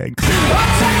of eggs.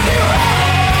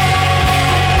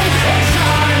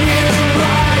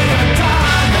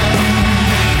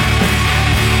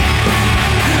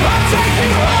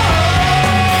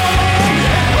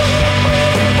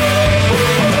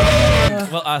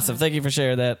 Well, awesome. Thank you for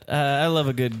sharing that. I love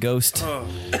a good ghost.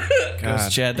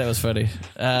 Ghost chat. That was funny.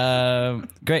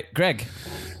 Great. Greg,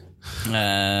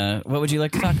 what would you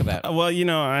like to talk about? Well,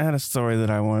 I had a story that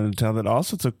I wanted to tell that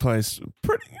also took place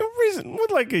pretty recent,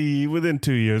 within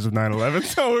 2 years of 9/11.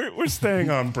 So we're staying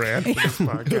on brand for this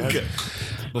podcast.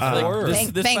 Before,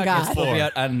 This Thank podcast God. will be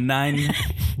out on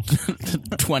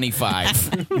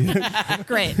 9/25.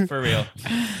 Great. For real.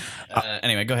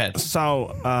 Anyway, go ahead.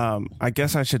 So I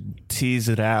guess I should tease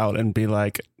it out and be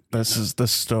like, this is the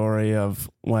story of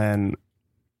when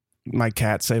my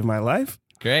cat saved my life.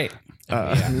 Great.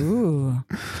 Ooh.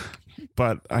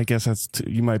 But I guess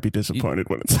you might be disappointed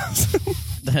when it says.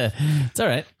 It's all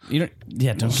right. Don't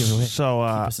give it away. So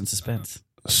Keep us in suspense.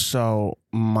 So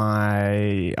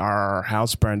our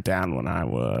house burnt down when I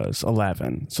was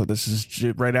 11. So this is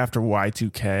right after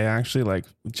Y2K, actually, like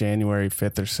January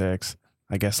 5th or 6th.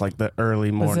 I guess like the early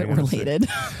Was morning. it related?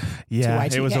 Yeah,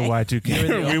 to it was a Y2K? You were the Y2K.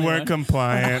 We only weren't one?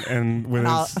 compliant, and when When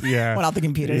all yeah, the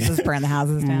computers just burn the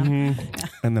houses down.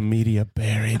 and the media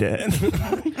buried it.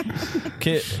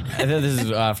 I know this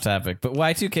is off topic, but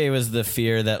Y2K was the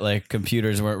fear that like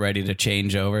computers weren't ready to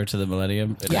change over to the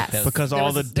millennium. Yes. Because There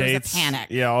all was the a- there was a dates, panic.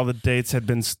 yeah, all the dates had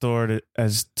been stored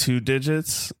as 2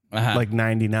 digits, like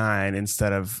 99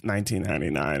 instead of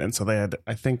 1999, and so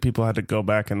I think people had to go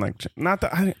back and like, not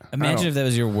that. Imagine if that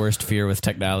was your worst fear with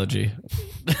technology.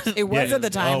 It was Yeah. at the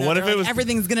time. Oh, though. what They're if it like, was-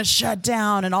 everything's gonna shut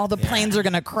down and all the planes are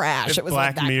gonna crash? If It was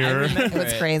Black like that. Mirror- I remember. It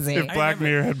was crazy. If Black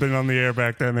Mirror had been on the air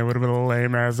back then, it would have been a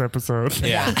lame ass episode.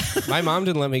 Yeah. My mom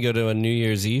didn't let me go to a New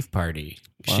Year's Eve party.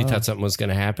 She thought something was going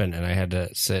to happen, and I had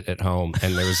to sit at home.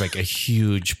 And there was like a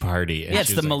huge party. And Yeah, it's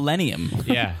she the was like, millennium.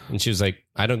 yeah, and she was like,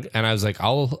 I don't. And I was like,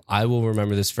 I will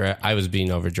remember this for. I was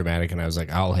being over dramatic, and I was like,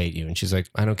 I'll hate you. And she's like,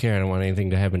 I don't care. I don't want anything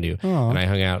to happen to you. And I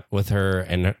hung out with her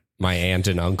and my aunt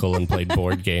and uncle and played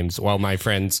board games while my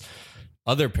friends'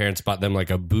 other parents bought them like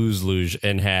a booze luge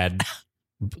and had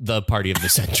the party of the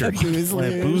century. Booze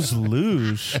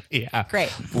luge. Yeah,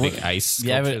 Great. big ice.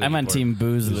 Yeah, sculpture I'm on board. Team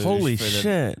Booze Luge Holy for the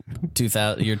shit!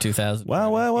 2000 year 2000.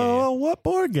 Well, what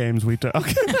board games we talk?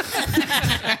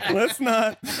 Let's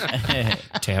not.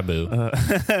 Taboo. All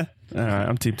right,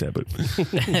 I'm Team Taboo.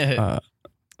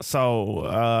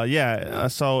 So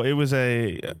it was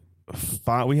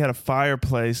we had a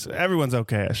fireplace. Everyone's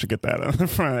okay. I should get that on the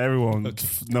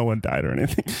front. No one died or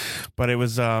anything. But it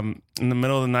was in the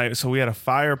middle of the night. So we had a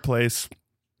fireplace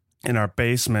in our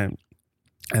basement,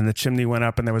 and the chimney went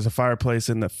up, and there was a fireplace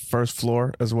in the first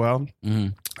floor as well.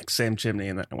 Mhm. Like same chimney,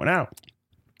 and then it went out.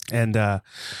 And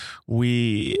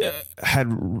we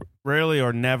had rarely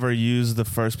or never used the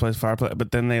first place fireplace,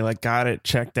 but then they like got it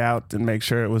checked out to make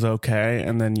sure it was okay,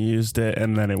 and then used it,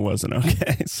 and then it wasn't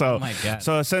okay. So, Oh my God.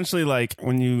 so essentially, like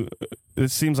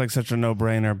it seems like such a no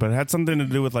brainer, but it had something to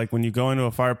do with like when you go into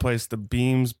a fireplace, the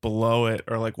beams below it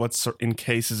or like what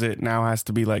encases it now has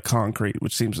to be like concrete,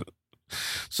 which seems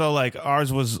so. Like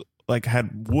ours was like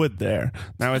had wood there.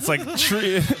 Now it's like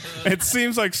tree. It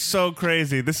seems like so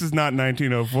crazy. This is not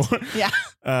 1904. Yeah.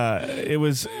 It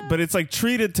was, but it's like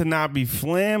treated to not be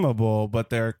flammable, but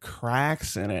there are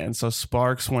cracks in it, and so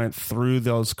sparks went through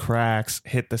those cracks,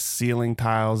 hit the ceiling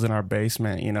tiles in our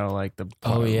basement. Like the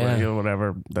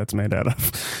whatever that's made out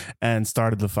of, and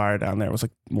started the fire down there. It was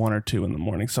like 1 or 2 in the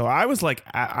morning. So I was like,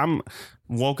 I'm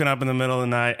woken up in the middle of the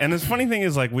night. And the funny thing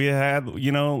is, like, we had,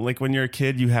 like when you're a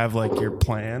kid, you have like your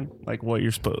plan, like what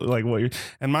you're supposed,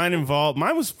 and mine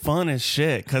was fun as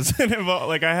shit because it involved,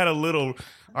 like, I had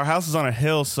our house is on a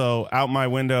hill, so out my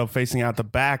window facing out the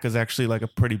back is actually like a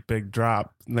pretty big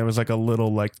drop. And there was like a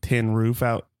little like tin roof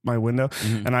out my window,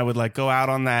 and I would like go out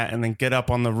on that and then get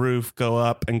up on the roof, go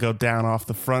up and go down off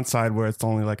the front side where it's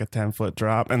only like a 10-foot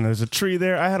drop, and there's a tree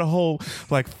there. I had a whole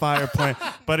like fire plan,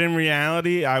 but in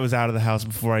reality I was out of the house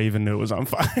before I even knew it was on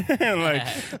fire. And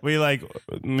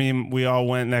we all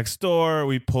went next door,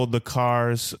 we pulled the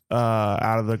cars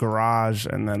out of the garage,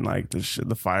 and then like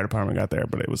the fire department got there,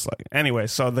 but it was like, anyway,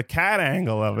 so the cat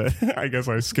angle of it I guess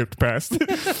I skipped past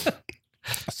it.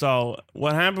 So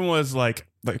what happened was like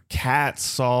the cat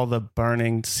saw the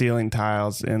burning ceiling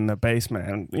tiles in the basement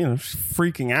and, she's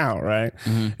freaking out, right?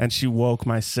 And she woke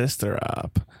my sister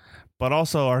up. But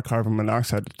also our carbon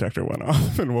monoxide detector went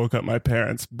off and woke up my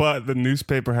parents. But the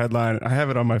newspaper headline, I have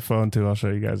it on my phone too, I'll show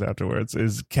you guys afterwards,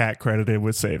 is cat credited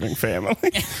with saving family.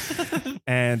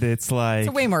 And it's like... It's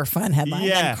a way more fun headline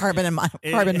than carbon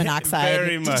monoxide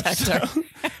very detector. Much so.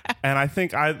 And I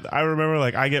think I remember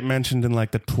like I get mentioned in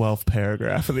like the 12th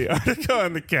paragraph of the article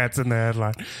and the cat's in the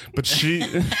headline. But she...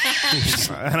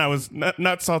 and I was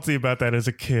not salty about that as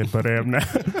a kid, but I am now.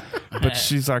 But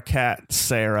she's our cat,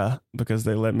 Sarah, because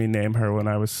they let me name her when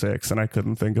I was 6 and I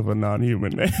couldn't think of a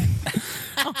non-human name.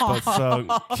 But so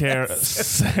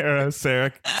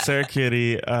Sarah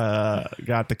Kitty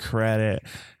got the credit.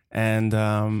 And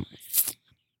the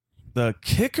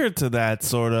kicker to that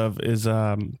sort of is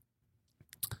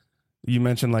you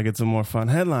mentioned like it's a more fun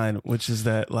headline, which is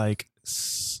that like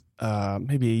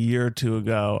maybe a year or two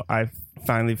ago, I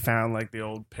finally found like the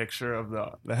old picture of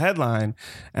the headline,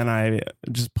 and I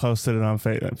just posted it on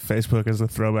Facebook as a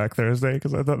Throwback Thursday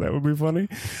because I thought that would be funny.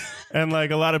 And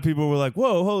like a lot of people were like,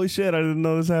 "Whoa, holy shit, I didn't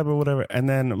know this happened," whatever. And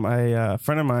then my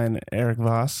friend of mine, Eric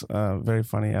Voss, very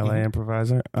funny LA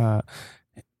improviser,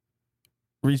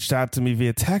 reached out to me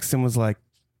via text and was like,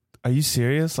 "Are you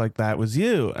serious? Like that was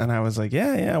you?" And I was like,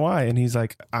 yeah, why? And he's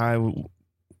like,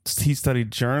 he studied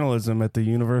journalism at the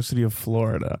University of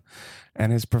Florida,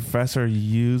 and his professor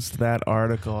used that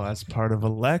article as part of a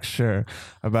lecture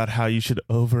about how you should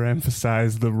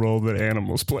overemphasize the role that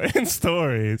animals play in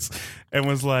stories, and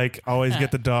was like, always get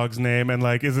the dog's name. And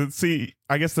like,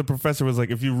 I guess the professor was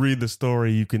like, if you read the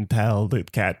story, you can tell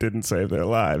that cat didn't save their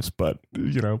lives, but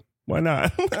why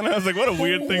not? And I was like, what a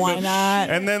weird thing. Why not?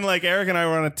 And then like Eric and I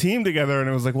were on a team together, and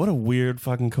it was like, what a weird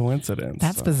fucking coincidence.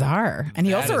 That's bizarre. And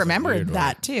he That also is a remembered weird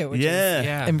that too, which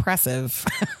Yeah. is impressive.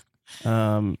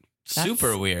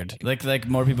 Super weird. Like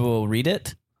more people will read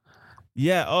it.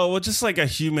 Yeah. Oh, well, just like a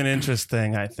human interest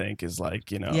thing, I think, is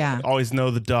like, always know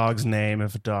the dog's name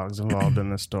if a dog's involved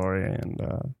in the story. And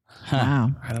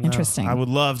Wow. I don't know. Interesting. I would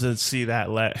love to see that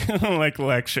lecture.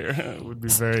 It would be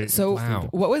very. So Wow.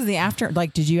 what was the after?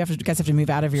 Like, did you guys have to move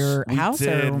out of your house? We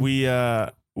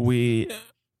did. Or?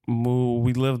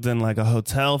 We lived in like a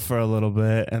hotel for a little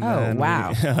bit, and then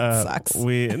wow. Sucks.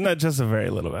 We not just a very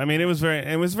little bit. I mean, it was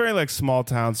very like small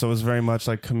town, so it was very much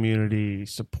like community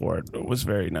support. It was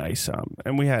very nice,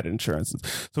 and we had insurance,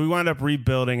 so we wound up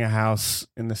rebuilding a house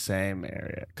in the same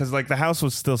area because like the house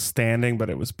was still standing, but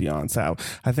it was beyond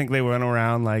south. I think they went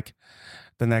around like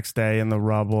the next day in the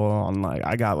rubble on like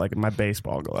I got like my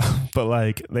baseball glove, but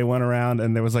like they went around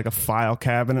and there was like a file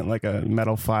cabinet, like a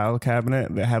metal file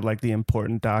cabinet that had like the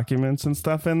important documents and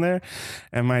stuff in there.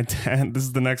 And my dad, this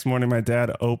is the next morning, my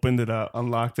dad opened it up,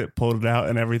 unlocked it, pulled it out,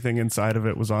 and everything inside of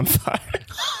it was on fire.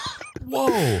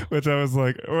 Whoa. Which I was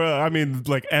like, well, I mean,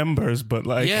 like embers, but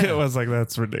like it was like,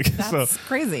 that's ridiculous. That's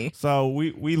crazy. So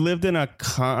we lived in a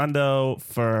condo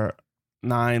for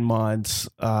 9 months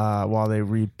while they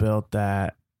rebuilt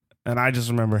that, and I just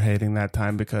remember hating that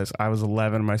time because I was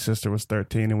 11, my sister was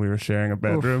 13, and we were sharing a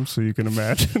bedroom. So you can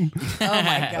imagine. Oh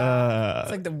my god,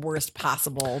 it's like the worst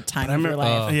possible time of your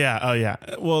life. Yeah.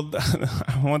 Well,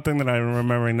 one thing that I'm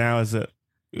remembering now is that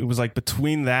it was like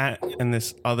between that and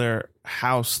this other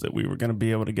house that we were going to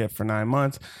be able to get for 9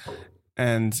 months,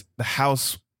 and the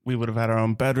house, we would have had our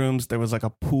own bedrooms. There was like a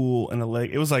pool and a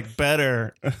lake. It was like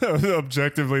better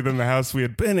objectively than the house we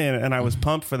had been in. And I was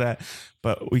pumped for that,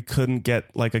 but we couldn't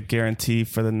get like a guarantee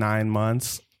for the 9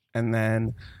 months. And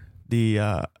then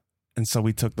and so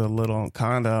we took the little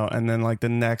condo, and then like the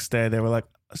next day they were like,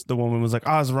 the woman was like,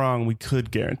 I was wrong. We could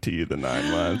guarantee you the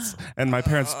 9 months. And my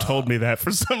parents told me that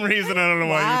for some reason. I don't know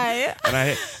why.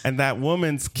 And that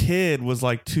woman's kid was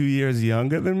like 2 years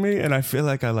younger than me. And I feel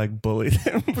like I like bullied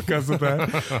him because of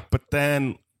that. But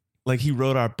then like he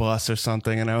rode our bus or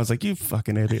something. And I was like, you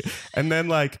fucking idiot. And then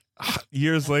like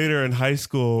years later in high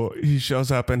school, he shows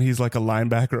up and he's like a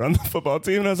linebacker on the football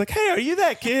team. And I was like, hey, are you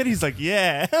that kid? He's like,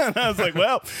 yeah. And I was like,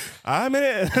 well, I'm in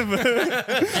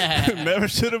it. Never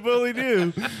should have bullied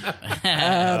you.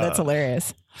 That's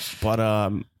hilarious.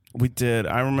 But we did.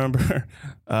 I remember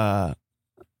I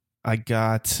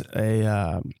got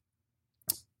a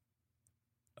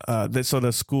so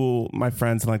the school, my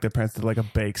friends and like their parents did like a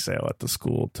bake sale at the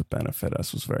school to benefit us.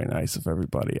 It was very nice of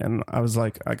everybody. And I was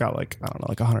like, I got like, I don't know,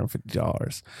 like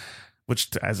 $150,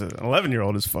 which as an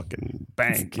 11-year-old is fucking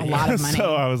bank. A lot of money.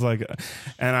 So I was like,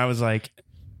 I was like,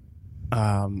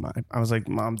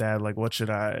 Mom, Dad, like, what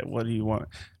do you want?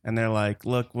 And they're like,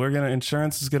 look,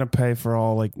 insurance is going to pay for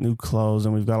all like new clothes.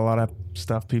 And we've got a lot of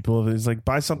stuff. It's like,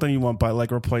 buy something you want, buy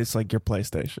like replace like your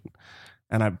PlayStation.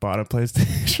 And I bought a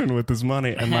PlayStation with this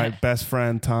money. And my best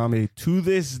friend, Tommy, to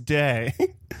this day,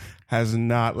 has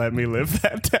not let me live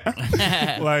that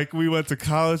down. Like, we went to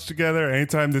college together.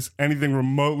 Anytime anything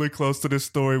remotely close to this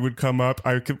story would come up,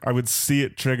 I would see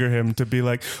it trigger him to be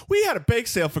like, we had a bake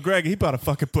sale for Greg. He bought a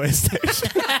fucking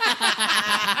PlayStation.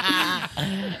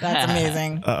 That's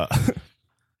amazing.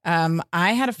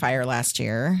 I had a fire last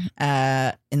year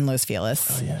in Los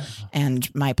Feliz,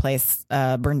 and my place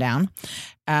burned down.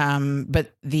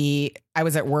 But I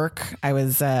was at work. I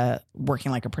was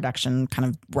working like a production kind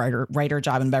of writer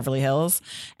job in Beverly Hills,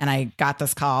 and I got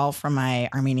this call from my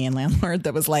Armenian landlord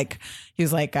that was like, he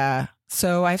was like,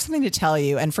 so I have something to tell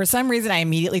you. And for some reason, I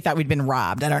immediately thought we'd been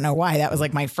robbed. I don't know why. That was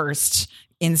like my first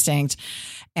instinct.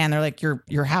 And they're like,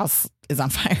 your house is on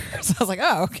fire. So I was like,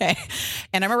 oh, okay.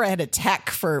 And I remember I had a tech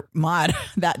for mod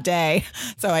that day.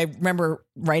 So I remember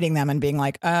writing them and being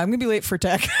like, I'm going to be late for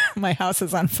tech. My house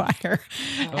is on fire.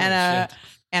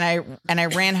 And I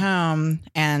ran home,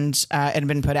 and it had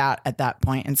been put out at that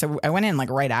point. And so I went in like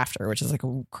right after, which is like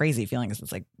a crazy feeling because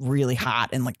it's like really hot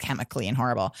and like chemically and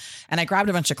horrible. And I grabbed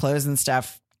a bunch of clothes and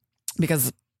stuff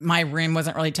because my room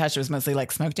wasn't really touched. It was mostly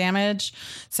like smoke damage.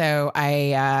 So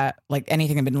I, like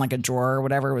anything had been in like a drawer or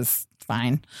whatever was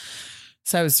fine.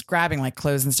 So I was grabbing like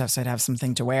clothes and stuff so I'd have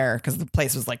something to wear because the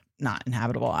place was like not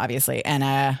inhabitable, obviously.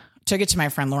 And took it to my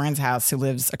friend Lauren's house, who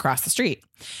lives across the street.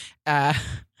 And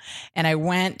I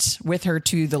went with her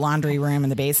to the laundry room in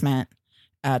the basement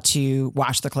to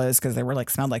wash the clothes because they were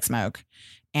like smelled like smoke.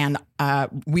 And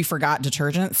we forgot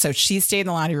detergent. So she stayed in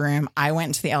the laundry room. I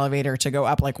went into the elevator to go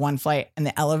up like one flight, and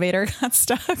the elevator got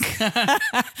stuck. And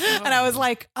I was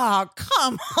like, oh,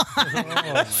 come on.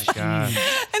 Oh, my God.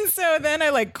 And so then I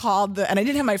like called and I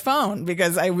didn't have my phone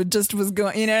because I was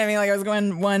going, you know what I mean? Like I was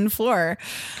going one floor.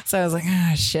 So I was like,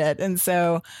 oh, shit. And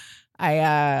so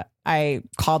I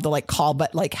called the like call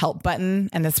but like help button,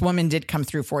 and this woman did come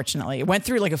through. Fortunately, it went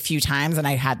through like a few times, and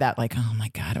I had that like, oh my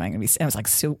God, am I gonna be? It was like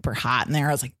super hot in there.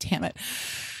 I was like, damn it.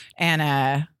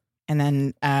 And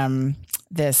then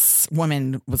this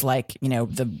woman was like, you know,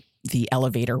 the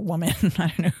elevator woman, I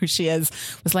don't know who she is,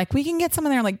 was like, we can get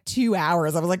someone there in like 2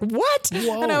 hours. I was like, what?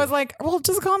 Whoa. And I was like, well,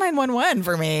 just call 911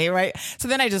 for me. Right. So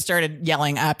then I just started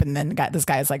yelling up, and then this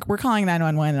guy's like, we're calling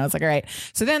 911. And I was like, all right.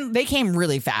 So then they came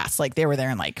really fast. Like they were there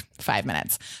in like 5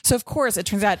 minutes. So of course it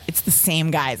turns out it's the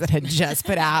same guys that had just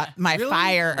put out my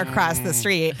fire across the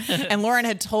street. And Lauren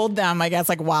had told them, I guess,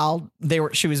 like while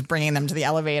she was bringing them to the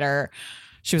elevator,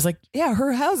 she was like, yeah,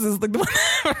 her house is like the one.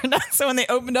 So when they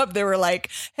opened up, they were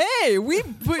like, hey, we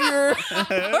put your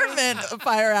apartment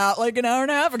fire out like an hour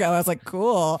and a half ago. I was like,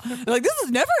 cool. They're like, this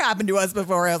has never happened to us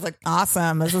before. I was like,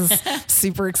 awesome. This is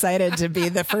super excited to be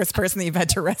the first person that you've had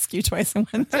to rescue twice in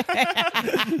one day.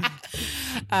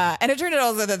 And it turned out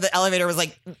also that the elevator was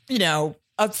like, you know,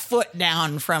 a foot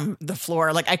down from the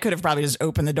floor. Like I could have probably just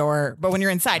opened the door, but when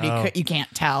you're inside, you can't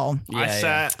tell. I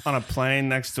sat on a plane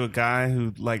next to a guy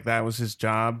who like that was his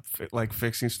job, like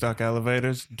fixing stuck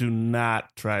elevators. Do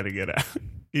not try to get out.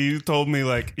 He told me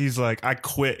like he's like I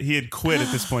quit. He had quit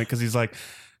at this point because he's like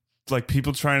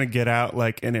people trying to get out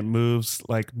like and it moves.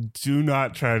 Like do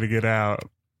not try to get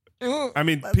out. Ooh, I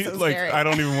mean, so like scary. I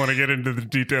don't even want to get into the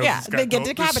details. Yeah, they get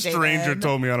decapitated. This stranger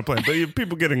told me on a plane, but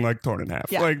people getting like torn in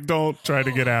half. Yeah. Like, don't try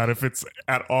to get out if it's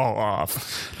at all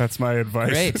off. That's my advice.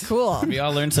 Great. Cool. We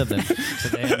all learned something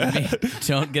today.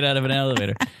 Don't get out of an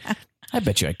elevator. I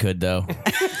bet you I could, though.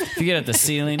 If you get at the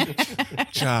ceiling.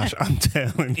 Josh, I'm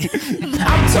telling you.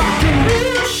 I'm talking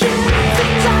real shit.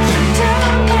 Things I should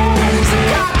tell me. So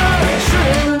got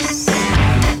a truth.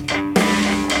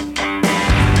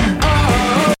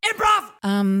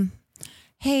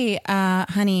 Hey,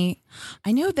 honey,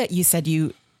 I know that you said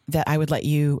that I would let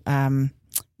you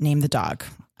name the dog.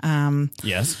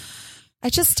 Yes. I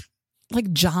just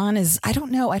like John is. I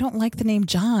don't know. I don't like the name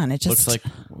John. It just Looks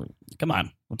like. Come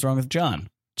on. What's wrong with John?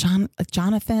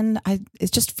 Jonathan.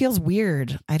 It just feels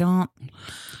weird. I don't.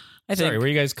 Sorry, were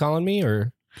you guys calling me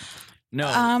or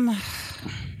No.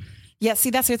 Yeah,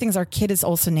 see, that's the other thing is our kid is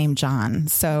also named John.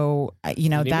 So,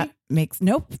 that makes...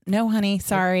 No, honey.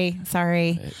 Sorry.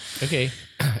 okay?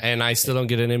 And I still don't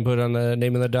get an input on the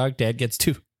name of the dog. Dad gets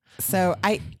 2. So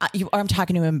I'm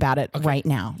talking to him about it right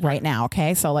now.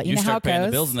 Okay, so I'll let you know how it start paying goes.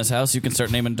 the bills in this house, you can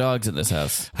start naming dogs in this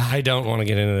house. I don't want to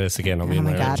get into this again. I'll be Oh in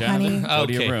my my God, room. honey. Go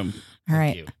to your Okay. room. All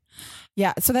right. you.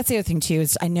 Yeah, so that's the other thing too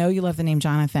is I know you love the name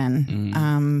Jonathan.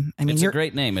 I mean, It's a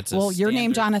great name. It's your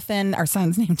name Jonathan. Our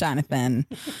son's named Jonathan.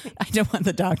 I don't want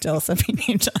the dog to also be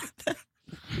named Jonathan.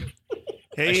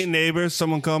 Hey, neighbor,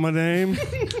 someone call my name.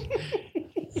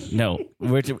 No,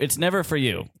 it's never for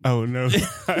you. Oh, no.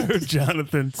 I heard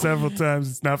Jonathan several times.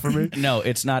 It's not for me. No,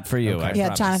 it's not for you. I Yeah,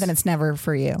 promise. Jonathan, it's never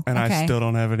for you. And okay. I still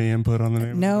don't have any input on the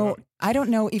name No, of the dog. I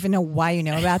don't even know why you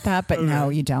know about that, but no,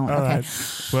 you don't. All okay.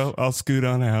 right. Well, I'll scoot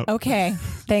on out. Okay.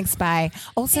 Thanks. Bye.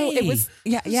 Also, it was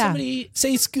yeah. Somebody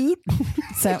say Scoot.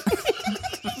 So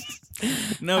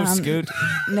No, Scoot.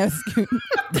 no Scoot.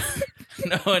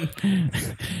 No one.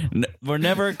 We're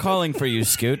never calling for you,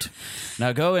 Scoot.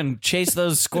 Now go and chase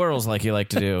those squirrels like you like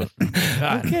to do.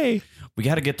 God. Okay. We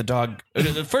got to get the dog.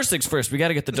 First things first, we got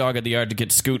to get the dog in the yard to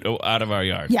get Scoot out of our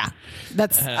yard. Yeah,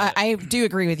 that's. I do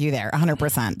agree with you there,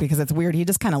 100%, because it's weird. He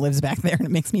just kind of lives back there, and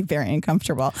it makes me very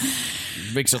uncomfortable.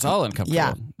 Makes us all uncomfortable.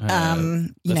 Yeah.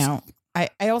 You know, I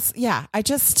also I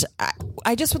just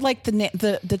would like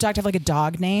the dog to have like a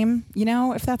dog name. You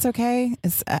know, if that's okay.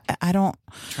 I don't.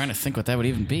 Trying to think what that would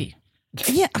even be.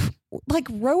 Yeah, like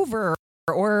Rover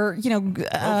or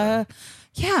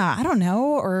yeah, I don't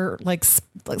know, or like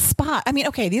Spot. I mean,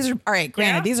 okay, these are all right.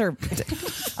 Granted, these are.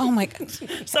 Oh my god!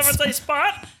 Someone say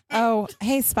Spot. Oh,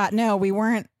 hey, Spot. No, we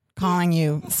weren't calling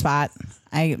you Spot.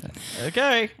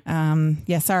 Okay.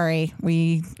 Yeah, sorry.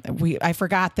 I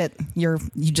forgot that you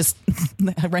just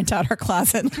rent out our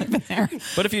closet and live in there.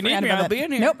 But if you need Forgot me, about I'll that. be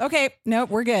in here. Nope. Okay. Nope.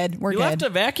 We're good. We're You good. left a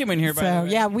vacuum in here, by the So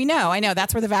way. yeah, we know. I know.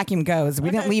 That's where the vacuum goes. We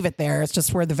didn't leave it there. It's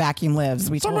just where the vacuum lives.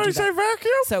 We told Somebody you that. say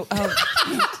vacuum? So,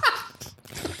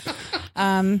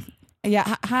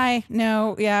 yeah. Hi.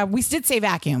 No. Yeah. We did say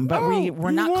vacuum, but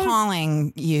we're not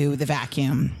calling you the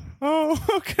vacuum. Oh,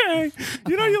 okay.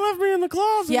 You know, you left me in the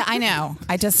closet. Yeah, I know.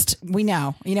 We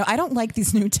know. You know, I don't like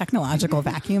these new technological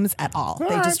vacuums at all.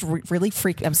 They just really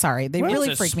freak. I'm sorry. They really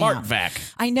It's a freak me smart out. vac.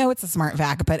 I know it's a smart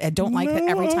vac, but I don't like that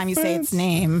every time you say its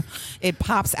name, it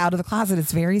pops out of the closet.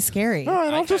 It's very scary. All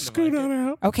right, I'll just scoot on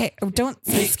out. Okay, don't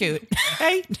say Scoot.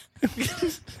 Hey.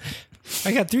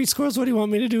 I got 3 squirrels. What do you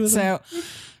want me to do with them? So,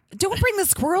 don't bring the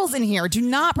squirrels in here. Do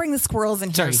not bring the squirrels in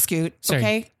here, Sorry. Scoot. Sorry.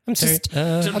 Okay? I'm sorry.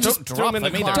 Don't drop them in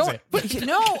them the either. closet. Don't.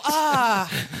 No. All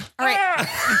right.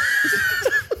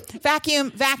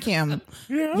 Vacuum.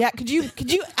 Yeah. Could you?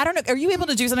 I don't know. Are you able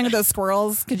to do something with those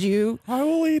squirrels? Could you? I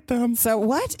will eat them. So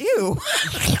what? Ew.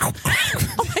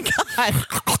 Oh my god.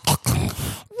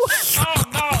 What? Oh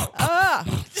no!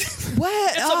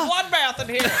 What? It's a bloodbath in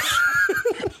here.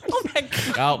 Oh my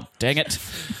god. Oh, dang it.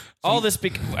 All this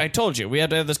I told you, we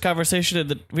have to have this conversation in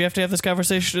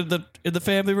the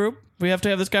family room. We have to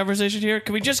have this conversation here.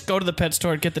 Can we just go to the pet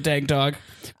store and get the dang dog?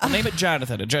 I'll name it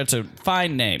Jonathan. It's a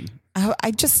fine name.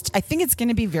 I think it's going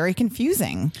to be very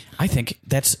confusing. I think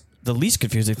that's the least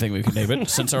confusing thing we could name it,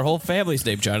 since our whole family's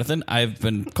named Jonathan. I've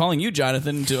been calling you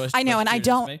Jonathan to us. I know, and I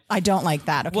don't like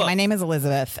that. Okay, Well- my name is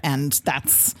Elizabeth, and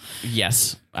that's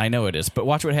Yes, I know it is. But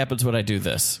watch what happens when I do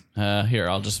this. Here,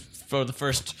 I'll just throw the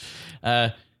first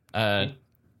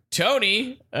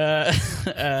Tony,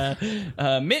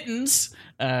 Mittens,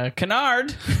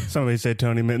 Kennard. Somebody say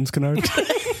Tony Mittens Kennard.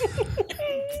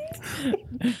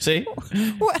 See?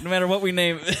 No matter what we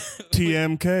name.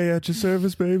 TMK at your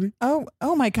service, baby. oh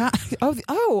my god.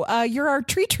 You're our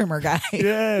tree trimmer guy.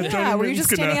 Yeah, Tony Were you Mittens just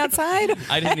standing Kennard. outside?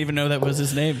 I didn't even know that was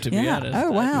his name, to be Yeah. honest.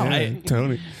 Oh, wow. Yeah,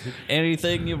 Tony.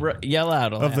 Anything you yell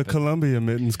out will Of the happen. Columbia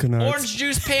Mittens Kennard. Orange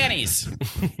juice panties.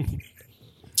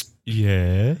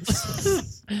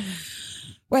 Yes.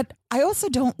 But I also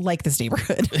don't like this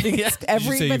neighborhood. Yeah. Did you say you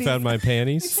Everybody. found my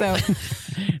panties? So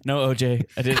No, OJ,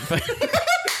 I didn't.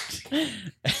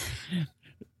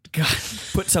 God,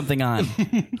 put something on.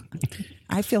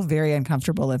 I feel very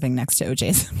uncomfortable living next to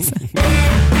OJ Simpson.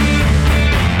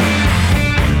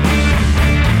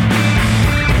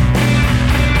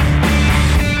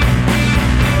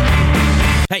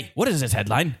 Hey, what is this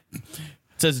headline? It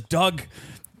says dog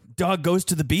goes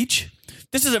to the beach.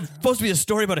 This is supposed to be a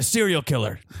story about a serial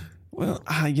killer. Well,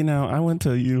 I went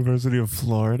to University of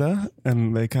Florida,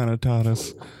 and they kind of taught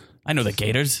us. I know the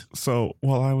Gators. So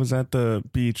while I was at the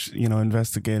beach,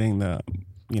 investigating the,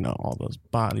 all those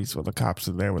bodies where the cops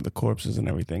are there with the corpses and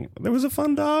everything, there was a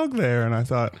fun dog there. And I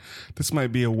thought this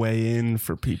might be a way in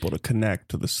for people to connect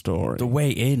to the story. The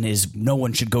way in is no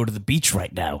one should go to the beach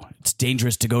right now. It's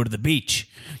dangerous to go to the beach.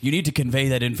 You need to convey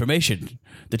that information.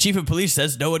 The chief of police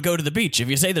says no one go to the beach. If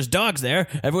you say there's dogs there,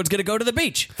 everyone's going to go to the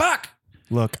beach. Fuck!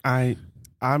 Look,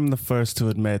 I'm the first to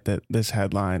admit that this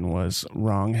headline was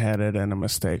wrong-headed and a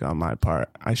mistake on my part.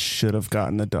 I should have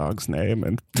gotten the dog's name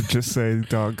and just say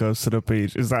dog goes to the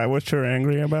beach. Is that what you're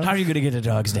angry about? How are you going to get a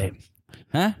dog's name?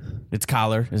 Huh? It's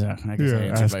Collar. Is that? I guess I Yeah,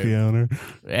 answered ask the owner.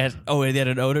 they had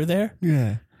an owner there?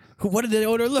 Yeah, What did the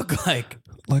owner look like?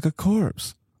 like a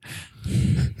corpse.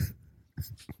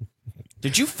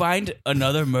 Did you find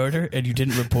another murder and you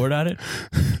didn't report on it?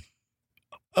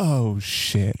 Oh,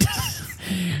 shit.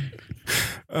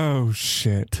 Oh,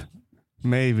 shit.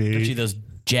 Maybe. Bet you those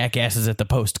jackasses at the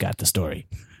Post got the story.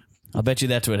 I'll bet you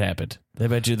that's what happened. I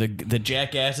bet you the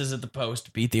jackasses at the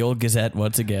Post beat the old Gazette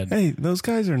once again. Hey, those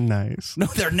guys are nice. No,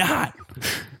 they're not.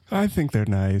 I think they're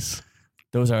nice.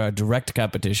 Those are a direct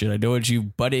competition. I don't want you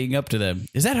buddying up to them.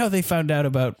 Is that how they found out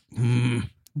about...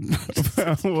 Is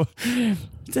that how,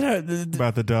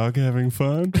 About the dog having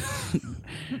fun?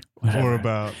 Or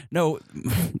about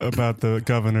the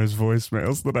governor's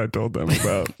voicemails that I told them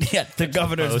about. yeah, the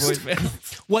governor's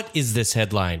voicemail. What is this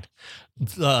headline?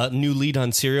 New lead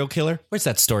on serial killer? Where's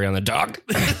that story on the dog?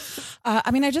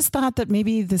 I just thought that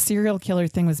maybe the serial killer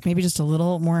thing was maybe just a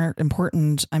little more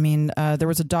important. There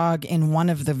was a dog in one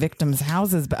of the victims'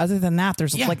 houses, but other than that,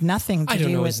 there's like nothing to do with... I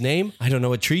don't know his name. I don't know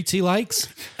what treats he likes.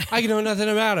 I know nothing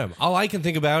about him. All I can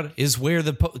think about is where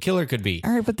the killer could be.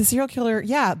 All right, but the serial killer,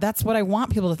 that's what I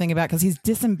want people to think about because he's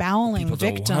disemboweling People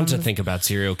victims. don't want to think about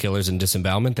serial killers and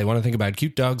disembowelment. They want to think about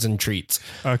cute dogs and treats.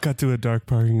 Cut to a dark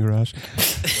parking garage.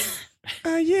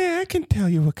 Yeah, I can tell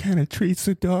you what kind of treats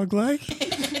a dog like.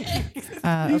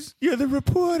 You're the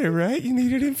reporter, right? You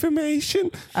needed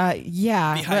information.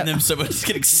 Yeah. Behind them, someone's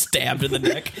getting stabbed in the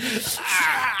neck. He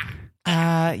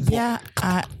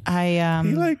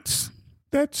likes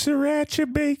that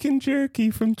sriracha bacon jerky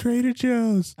from Trader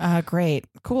Joe's. Great.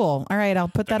 Cool. All right, I'll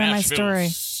put that in my story.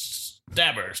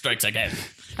 Stabber strikes again.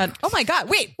 Oh my God.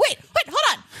 Wait, hold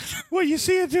on. What, you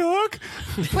see a dog?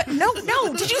 What? No.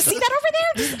 Did you see that over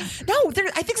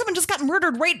there? I think someone just got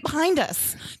murdered right behind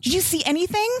us. Did you see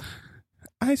anything?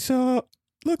 I saw...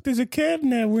 Look, there's a cat in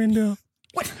that window.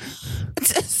 What?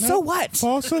 So what?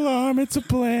 False alarm, it's a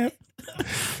plant.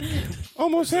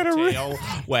 Almost had a... Tail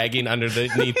wagging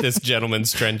underneath this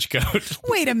gentleman's trench coat.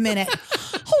 Wait a minute.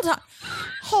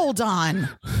 Hold on.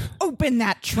 Open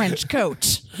that trench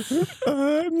coat.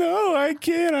 No, I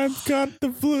can't. I've got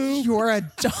the flu. You're a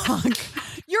dog.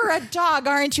 You're a dog,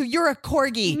 aren't you? You're a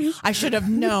corgi. I should have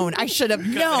known.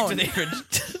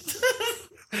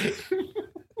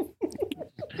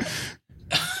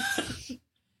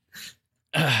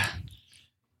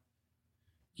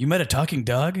 You met a talking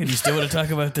dog, and you still want to talk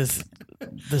about this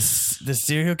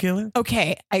serial killer?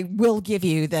 Okay, I will give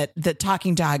you that the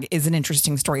talking dog is an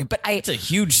interesting story, but It's a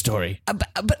huge story. but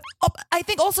I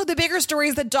think also the bigger story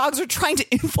is that dogs are trying to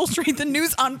infiltrate the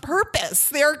news on purpose.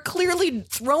 They are clearly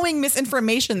throwing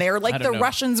misinformation. They are like the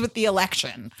Russians with the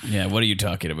election. Yeah, what are you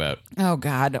talking about? Oh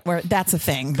God, that's a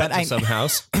thing. Cut to some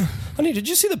house. Honey, did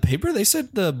you see the paper? They said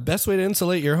the best way to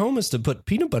insulate your home is to put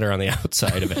peanut butter on the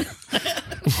outside of it.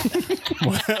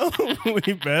 Well,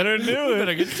 we better do it.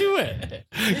 Better get to it.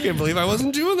 Can't believe I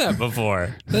wasn't doing that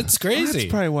before. That's crazy.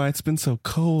 That's probably why it's been so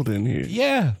cold in here.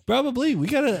 Yeah, probably. We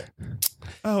gotta...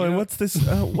 Oh, and what's this?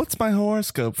 What's my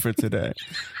horoscope for today?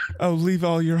 Oh, leave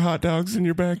all your hot dogs in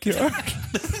your backyard.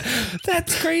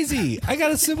 That's crazy. I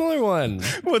got a similar one.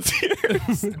 What's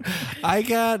yours? I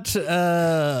got...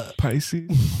 Pisces.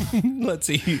 Let's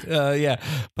see.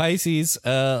 Pisces.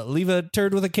 Leave a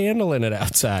turd with a candle in it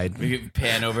outside. We could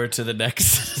pan over to the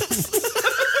next...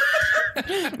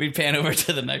 We'd pan over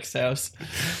to the next house.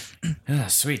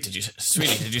 Sweetie,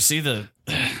 did you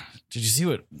see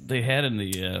what they had in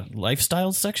the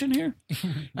lifestyle section here?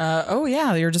 Oh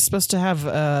yeah, you're just supposed to have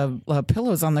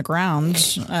pillows on the ground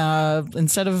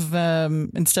instead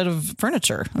of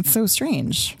furniture. That's so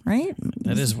strange, right?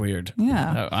 That is weird.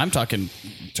 Yeah. I'm talking.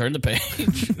 Turn the page.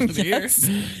 Here it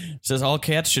says all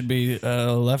cats should be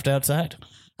left outside.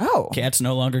 Oh. Cats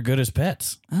no longer good as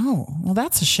pets. Oh, well,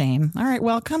 that's a shame. All right,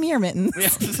 well, come here, Mittens.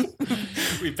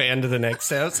 We pan to the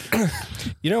next house.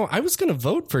 I was going to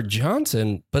vote for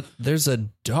Johnson, but there's a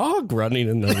dog running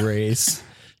in the race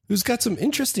who's got some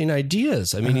interesting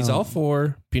ideas. I mean, he's all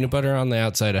for peanut butter on the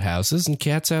outside of houses and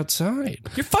cats outside.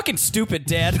 You're fucking stupid,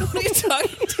 Dad. What are you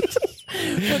talking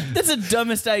That's the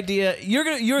dumbest idea. You're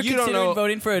considering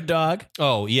voting for a dog?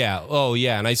 Oh yeah.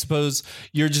 And I suppose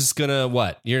you're just gonna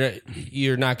what?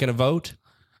 You're not gonna vote?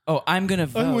 Oh, I'm gonna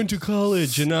vote. I went to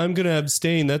college and I'm gonna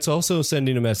abstain. That's also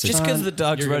sending a message. Just because the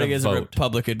dog's You're running gonna as a vote.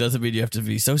 Republican doesn't mean you have to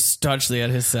be so staunchly at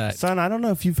his side. Son, I don't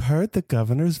know if you've heard the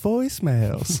governor's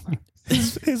voicemails.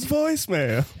 his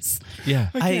voicemails. Yeah.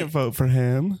 I can't vote for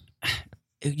him.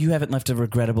 You haven't left a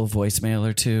regrettable voicemail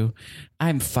or two.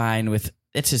 I'm fine with...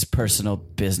 It's his personal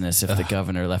business if the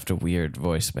governor left a weird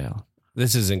voicemail.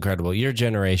 This is incredible. Your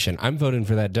generation. I'm voting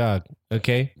for that dog.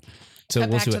 Okay. So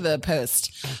Cut back to the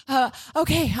Post.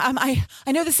 Okay, I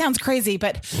know this sounds crazy,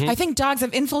 but I think dogs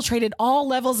have infiltrated all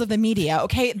levels of the media.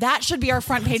 Okay, that should be our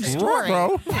front page story.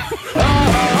 Bro.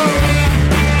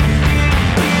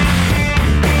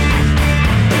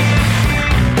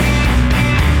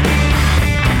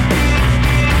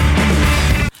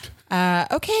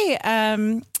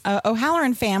 Okay,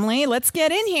 O'Halloran family, let's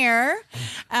get in here.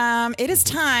 It is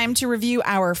time to review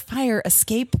our fire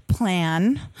escape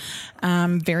plan.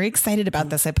 I'm very excited about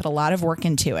this. I put a lot of work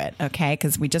into it, okay?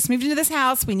 Because we just moved into this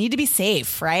house. We need to be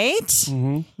safe, right?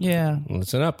 Yeah.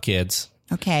 Listen up, kids.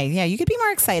 Okay, yeah, you could be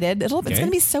more excited. It's going to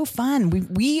be so fun.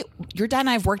 Your dad and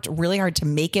I have worked really hard to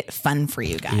make it fun for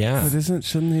you guys. Yeah. But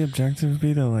shouldn't the objective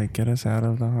be to like get us out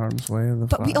of the harm's way of the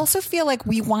But fire? we also feel like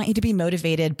we want you to be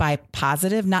motivated by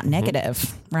positive, not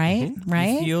negative, right?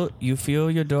 Right? You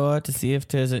feel your door to see if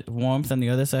there's a warmth on the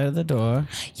other side of the door.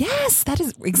 Yes, that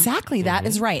is exactly that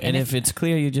is right. And if it's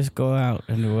clear, you just go out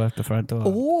and go out the front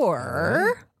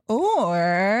door.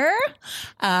 Or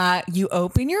you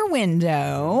open your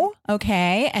window,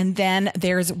 okay, and then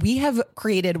we have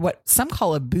created what some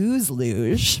call a booze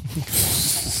luge.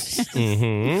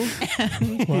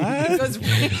 What?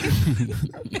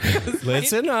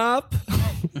 Listen up.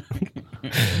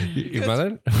 Your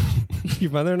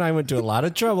mother and I went to a lot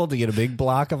of trouble to get a big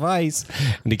block of ice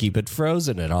and to keep it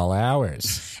frozen at all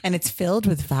hours. And it's filled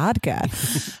with vodka.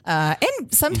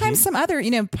 And sometimes some other,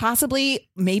 possibly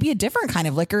maybe a different kind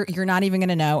of liquor you're not even going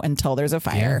to know until there's a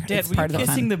fire. Dad, It's were part you of the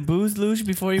kissing fun. the booze luge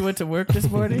before you went to work this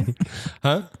morning?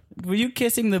 Huh? Were you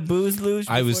kissing the booze luge?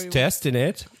 I was testing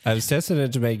it. I was testing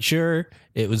it to make sure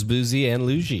it was boozy and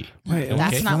lugy. Wait,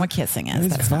 That's not what kissing is.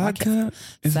 Is That's not what kissing- vodka?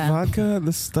 Is vodka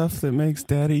the stuff that makes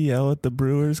Daddy yell at the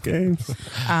Brewers games?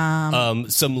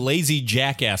 Some lazy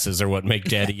jackasses are what make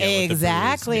Daddy yell at the Brewers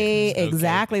Exactly. games. Okay.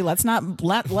 Exactly.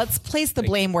 Let's place the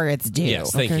blame where it's due.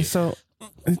 Yes, thank you. So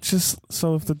it's just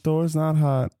if the door's not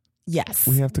hot, Yes.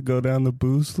 we have to go down the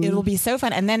booze loop. It'll be so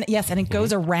fun. And then, and it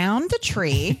goes around the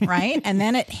tree, right? And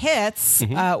then it hits,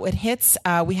 we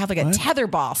have like a tether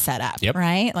ball set up, Yep.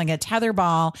 right? Like a tether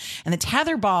ball. And the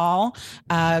tether ball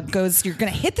you're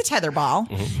going to hit the tether ball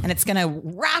and it's going to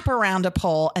wrap around a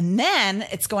pole. And then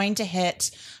it's going to hit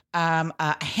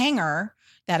a hanger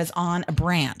that is on a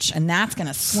branch. And that's going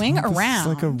to swing around.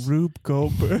 It's like a Rube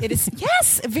Goldberg. It is,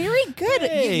 yes, very good.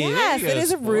 Hey, yes, there you it go.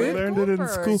 is a Rube learned it in Goldberg.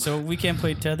 school. So we can't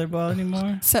play tetherball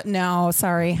anymore? So no,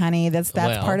 sorry, honey. That's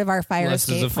Well, part of our fire unless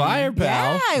escape. there's a fire, plan.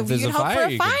 pal. Yeah, If there's you a can hope fire, for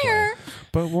a you can fire.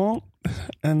 But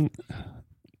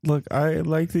look, I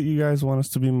like that you guys want us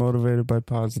to be motivated by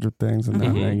positive things and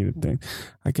not negative things.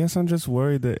 I guess I'm just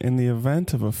worried that in the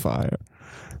event of a fire,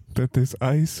 that this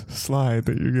ice slide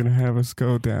that you're going to have us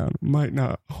go down might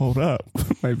not hold up,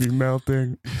 might be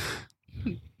melting,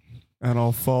 and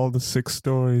I'll fall the 6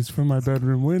 stories from my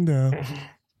bedroom window.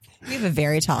 We have a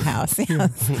very tall house.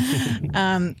 Yes.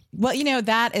 Well,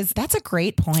 that's a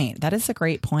great point. That is a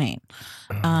great point.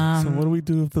 So what do we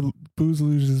do if the booze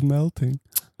luge is melting?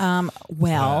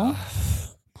 Well,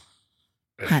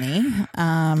 honey,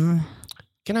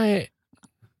 Can I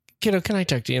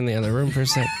talk to you in the other room for a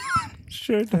sec?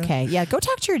 Sure. Dad. okay, yeah, go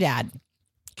talk to your dad.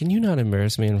 Can you not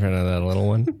embarrass me in front of that little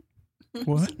one?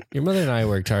 What? Your mother and I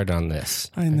worked hard on this.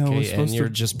 I know, we're Okay? supposed And you're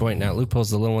to- just pointing out loopholes.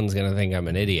 The little one's going to think I'm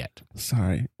an idiot.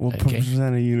 Sorry. We'll Okay.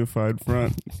 present a unified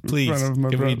front. in Please, front of my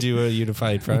can we brother. do a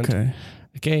unified front? Okay.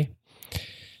 Okay.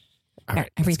 All right.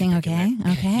 let's Everything get okay?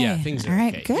 back. Okay. Yeah, things are all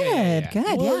right. okay. Good. Yeah.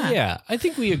 Good. Well, yeah. I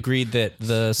think we agreed that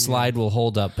the slide will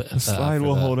hold up. The slide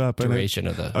will hold up, and Duration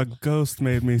of the. A ghost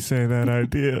made me say that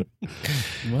idea.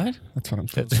 What? That's what I'm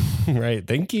supposed to Right.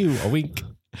 Thank you. A wink.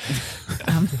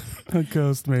 A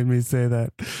ghost made me say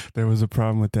that there was a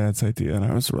problem with Dad's idea and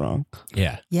I was wrong.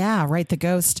 Yeah. Yeah. Right. The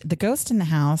ghost in the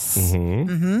house.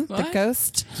 Mm-hmm. The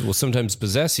ghost. Will sometimes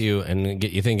possess you and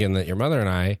get you thinking that your mother and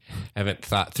I haven't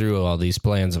thought through all these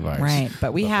plans of ours. Right.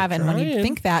 But we have. And when you trying.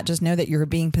 think that, just know that you're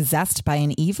being possessed by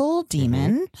an evil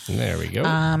demon. There we go.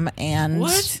 And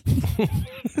What?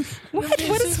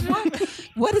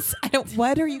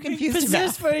 what are you confused about?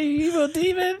 Possessed by an evil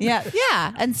demon?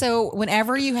 Yeah. And so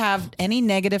whenever you have any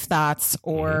negative thoughts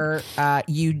or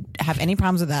you have any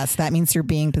problems with us, that means you're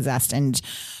being possessed. And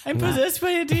I'm possessed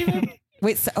by a demon?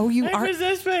 wait, so you I'm are.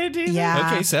 possessed by a demon?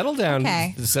 Yeah. okay, settle down.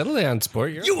 Okay. Settle down,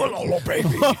 sport. You will all obey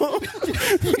me.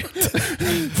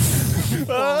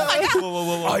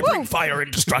 I bring fire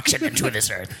and destruction into this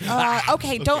earth.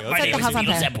 Okay, don't set the house on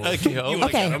fire. Okay. Oh my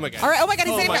Okay. God. Oh my God. All right. Oh my God.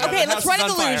 He's saying my God, okay, the let's house run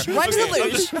is to the on luge. fire. Run to the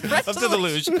luge. Run Up to the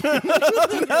luge.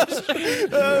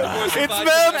 It's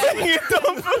melting. It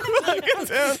don't fucking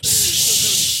down.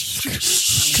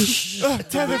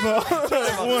 Tetherball.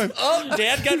 One. Oh,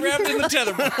 Dad got wrapped in the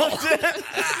tether ball.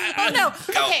 Oh no.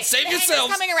 Okay. save the hanger's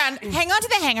yourselves. coming around. Hang on to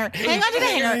the hanger. Hang on to the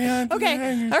hanger.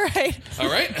 Okay. All right. All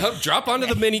right, drop onto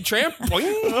the mini tramp. Boing.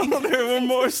 Oh, there were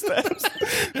more steps.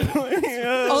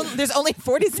 Oh, there's only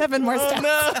 47 more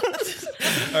steps.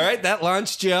 All right, that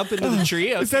launched you up into the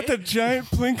tree. Okay. Is that the giant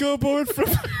Plinko board from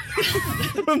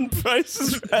Price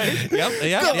is Right? Yep.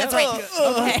 Yeah. That's right.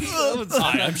 Okay.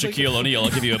 Hi, I'm Shaquille O'Neal. I'll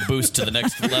give you a boost to the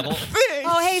next level.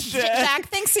 Oh, hey, Jack.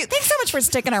 Thanks so much for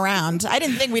sticking around. I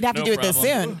didn't think we'd have to do it this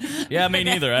soon. Yeah, me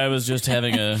neither. I was just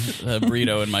having a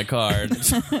burrito in my car.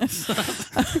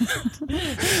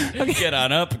 Get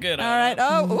on up. Get on. All right.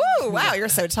 Oh, woo, wow, you're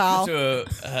so tall. To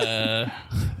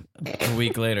a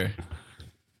week later.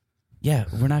 Yeah,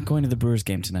 we're not going to the Brewers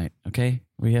game tonight, okay?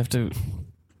 We have to...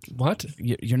 What?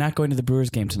 You're not going to the Brewers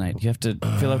game tonight. You have to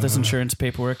fill out this insurance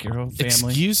paperwork, your whole family.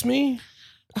 Excuse me?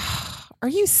 Are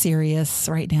you serious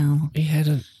right now? We had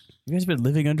a... You guys have been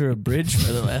living under a bridge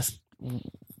for the last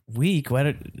week. Why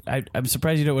don't I'm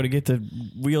surprised you don't want to get the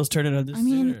wheels turning on this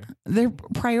sooner. Their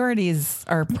priorities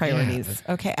are priorities.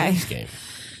 Okay. game.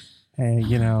 Hey,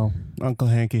 Uncle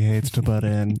Hanky hates to butt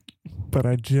in, but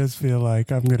I just feel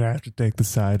like I'm going to have to take the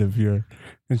side of your...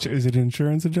 Is it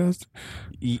insurance adjuster?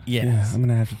 Yes. Yeah, I'm going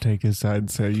to have to take his side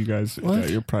and say you guys got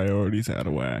your priorities out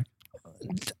of whack.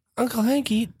 Uncle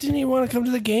Hanky, didn't you want to come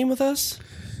to the game with us?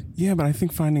 Yeah, but I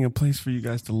think finding a place for you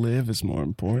guys to live is more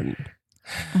important.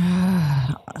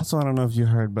 Also, I don't know if you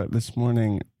heard, but this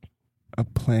morning a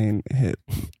plane hit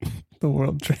the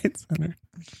World Trade Center.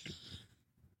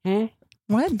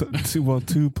 What?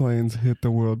 Two planes hit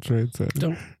the World Trade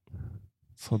Center.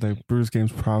 So the Brewers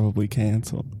game's probably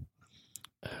canceled.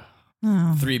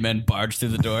 Oh. 3 men barged through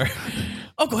the door.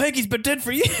 Uncle Hanky's been dead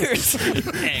for years.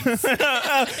 Eggs.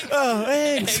 Oh,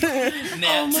 eggs.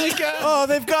 Oh my God. Oh,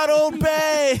 they've got Old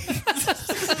Bay.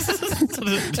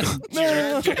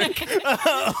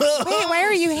 Wait, why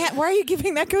are you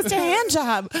giving that ghost a hand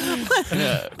job?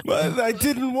 But I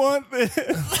didn't want this.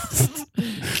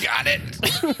 Got it.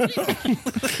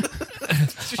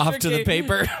 Off to the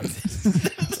paper.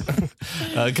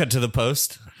 Cut to the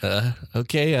post.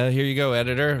 Okay, here you go,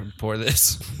 editor. Pour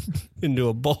this into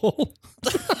a bowl.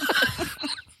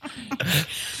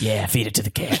 Yeah, feed it to the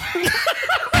cat.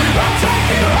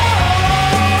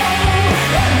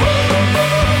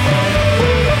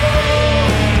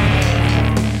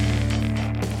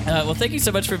 Well, thank you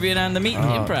so much for being on the Meet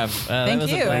and Improv. Thank that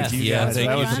was you. A blast. Thank Yeah, guys. thank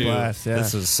That you was a too. blast, yeah.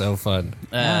 This was so fun.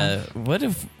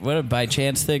 What a by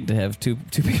chance thing to have two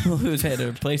people who's had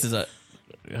their places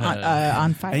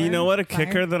On fire. And you know what? A Fire?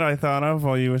 kicker that I thought of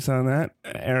while you were saying that?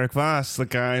 Eric Voss, the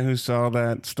guy who saw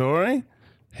that story,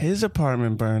 his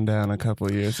apartment burned down a couple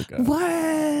of years ago.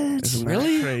 What? Isn't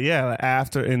that crazy? Yeah,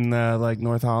 after in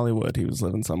North Hollywood, he was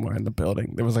living somewhere in the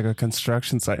building. There was like a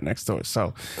construction site next door.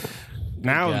 So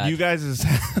now God. you guys'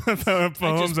 I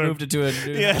homes just are moved into a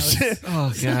new yeah, house. shit.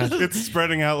 Oh god. It's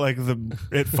spreading out like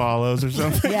It Follows or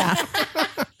something. Yeah.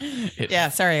 Yeah,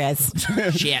 sorry guys.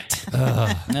 Shit.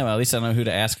 No, well, at least I know who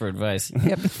to ask for advice.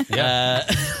 Yep.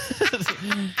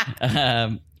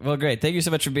 Well, great. Thank you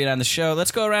so much for being on the show. Let's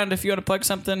go around if you want to plug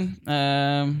something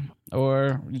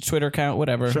or your Twitter account,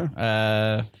 whatever. Sure.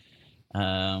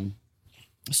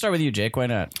 Let's start with you, Jake. Why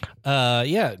not?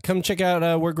 Yeah, come check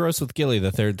out We're Gross with Gilly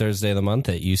the third Thursday of the month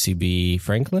at UCB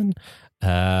Franklin.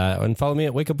 And follow me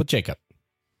at Wake Up with Jacob.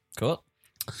 Cool.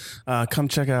 Come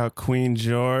check out Queen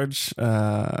George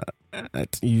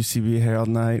at UCB Herald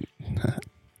Night.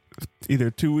 Either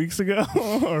 2 weeks ago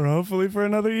or hopefully for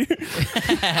another year.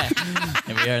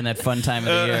 And we are in that fun time of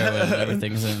the year when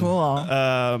everything's in. Cool.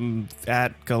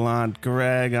 At Gallant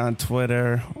Greg on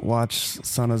Twitter. Watch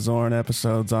Son of Zorn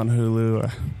episodes on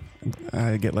Hulu.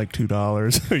 I get like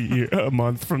 $2 a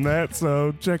month from that,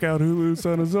 so check out Hulu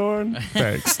Son of Zorn.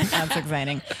 Thanks. That's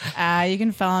exciting. You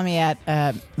can follow me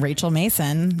at Rachel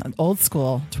Mason, old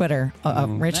school Twitter.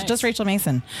 Rachel, Nice. just Rachel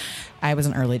Mason. I was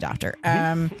an early adopter.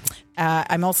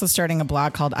 I'm also starting a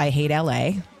blog called I Hate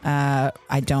LA.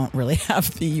 I don't really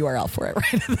have the URL for it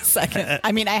right in a second.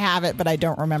 I mean, I have it, but I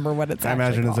don't remember what it's I actually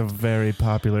imagine it's a called. very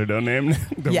popular domain.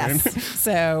 Yes.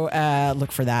 So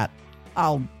look for that.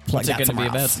 I'll plug What's it that going to be somewhere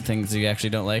about? else. Things you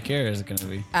actually don't like here? Or is it going to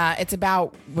be? It's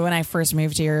about when I first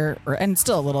moved here, and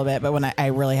still a little bit, but when I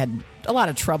really had a lot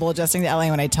of trouble adjusting to LA.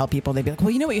 When I tell people, they'd be like,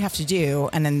 well, you know what you have to do?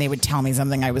 And then they would tell me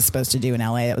something I was supposed to do in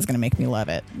LA that was going to make me love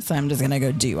it. So I'm just going to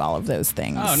go do all of those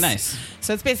things. Oh, nice.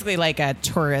 So it's basically like a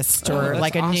tourist or that's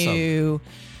like a awesome. new...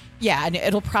 Yeah, and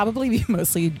it'll probably be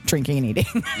mostly drinking and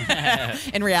eating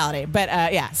in reality. But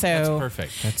yeah, so That's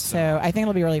perfect. That's so I think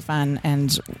it'll be really fun,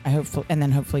 and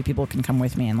then hopefully people can come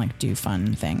with me and like do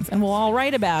fun things, and we'll all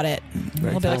write about it.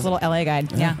 It'll be like a little LA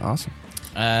guide. Yeah. Awesome.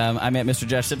 I'm at Mr.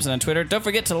 Josh Simpson on Twitter. Don't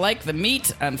forget to like The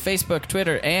Meet on Facebook,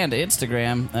 Twitter, and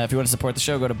Instagram. If you want to support the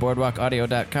show, go to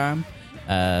boardwalkaudio.com.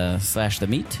 /the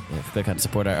meat. Click on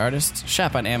support our artists.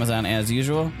 Shop on Amazon as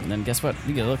usual. And then guess what?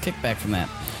 You get a little kickback from that.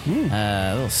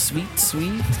 A little sweet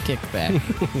kickback.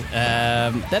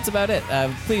 That's about it.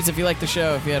 Please, if you like the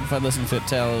show, if you had fun listening to it,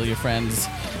 tell your friends.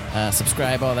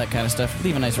 Subscribe, all that kind of stuff.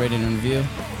 Leave a nice rating and review.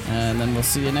 And then we'll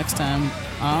see you next time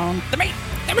on The Meat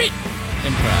Improv.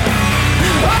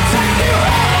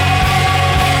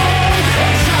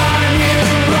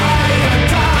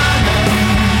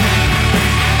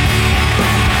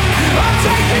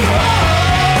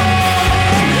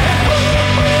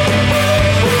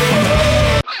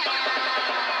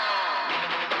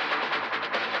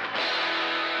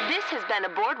 This has been a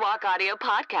Boardwalk Audio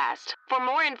podcast. For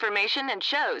more information and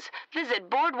shows, visit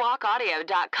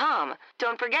boardwalkaudio.com.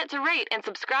 Don't forget to rate and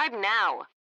subscribe now.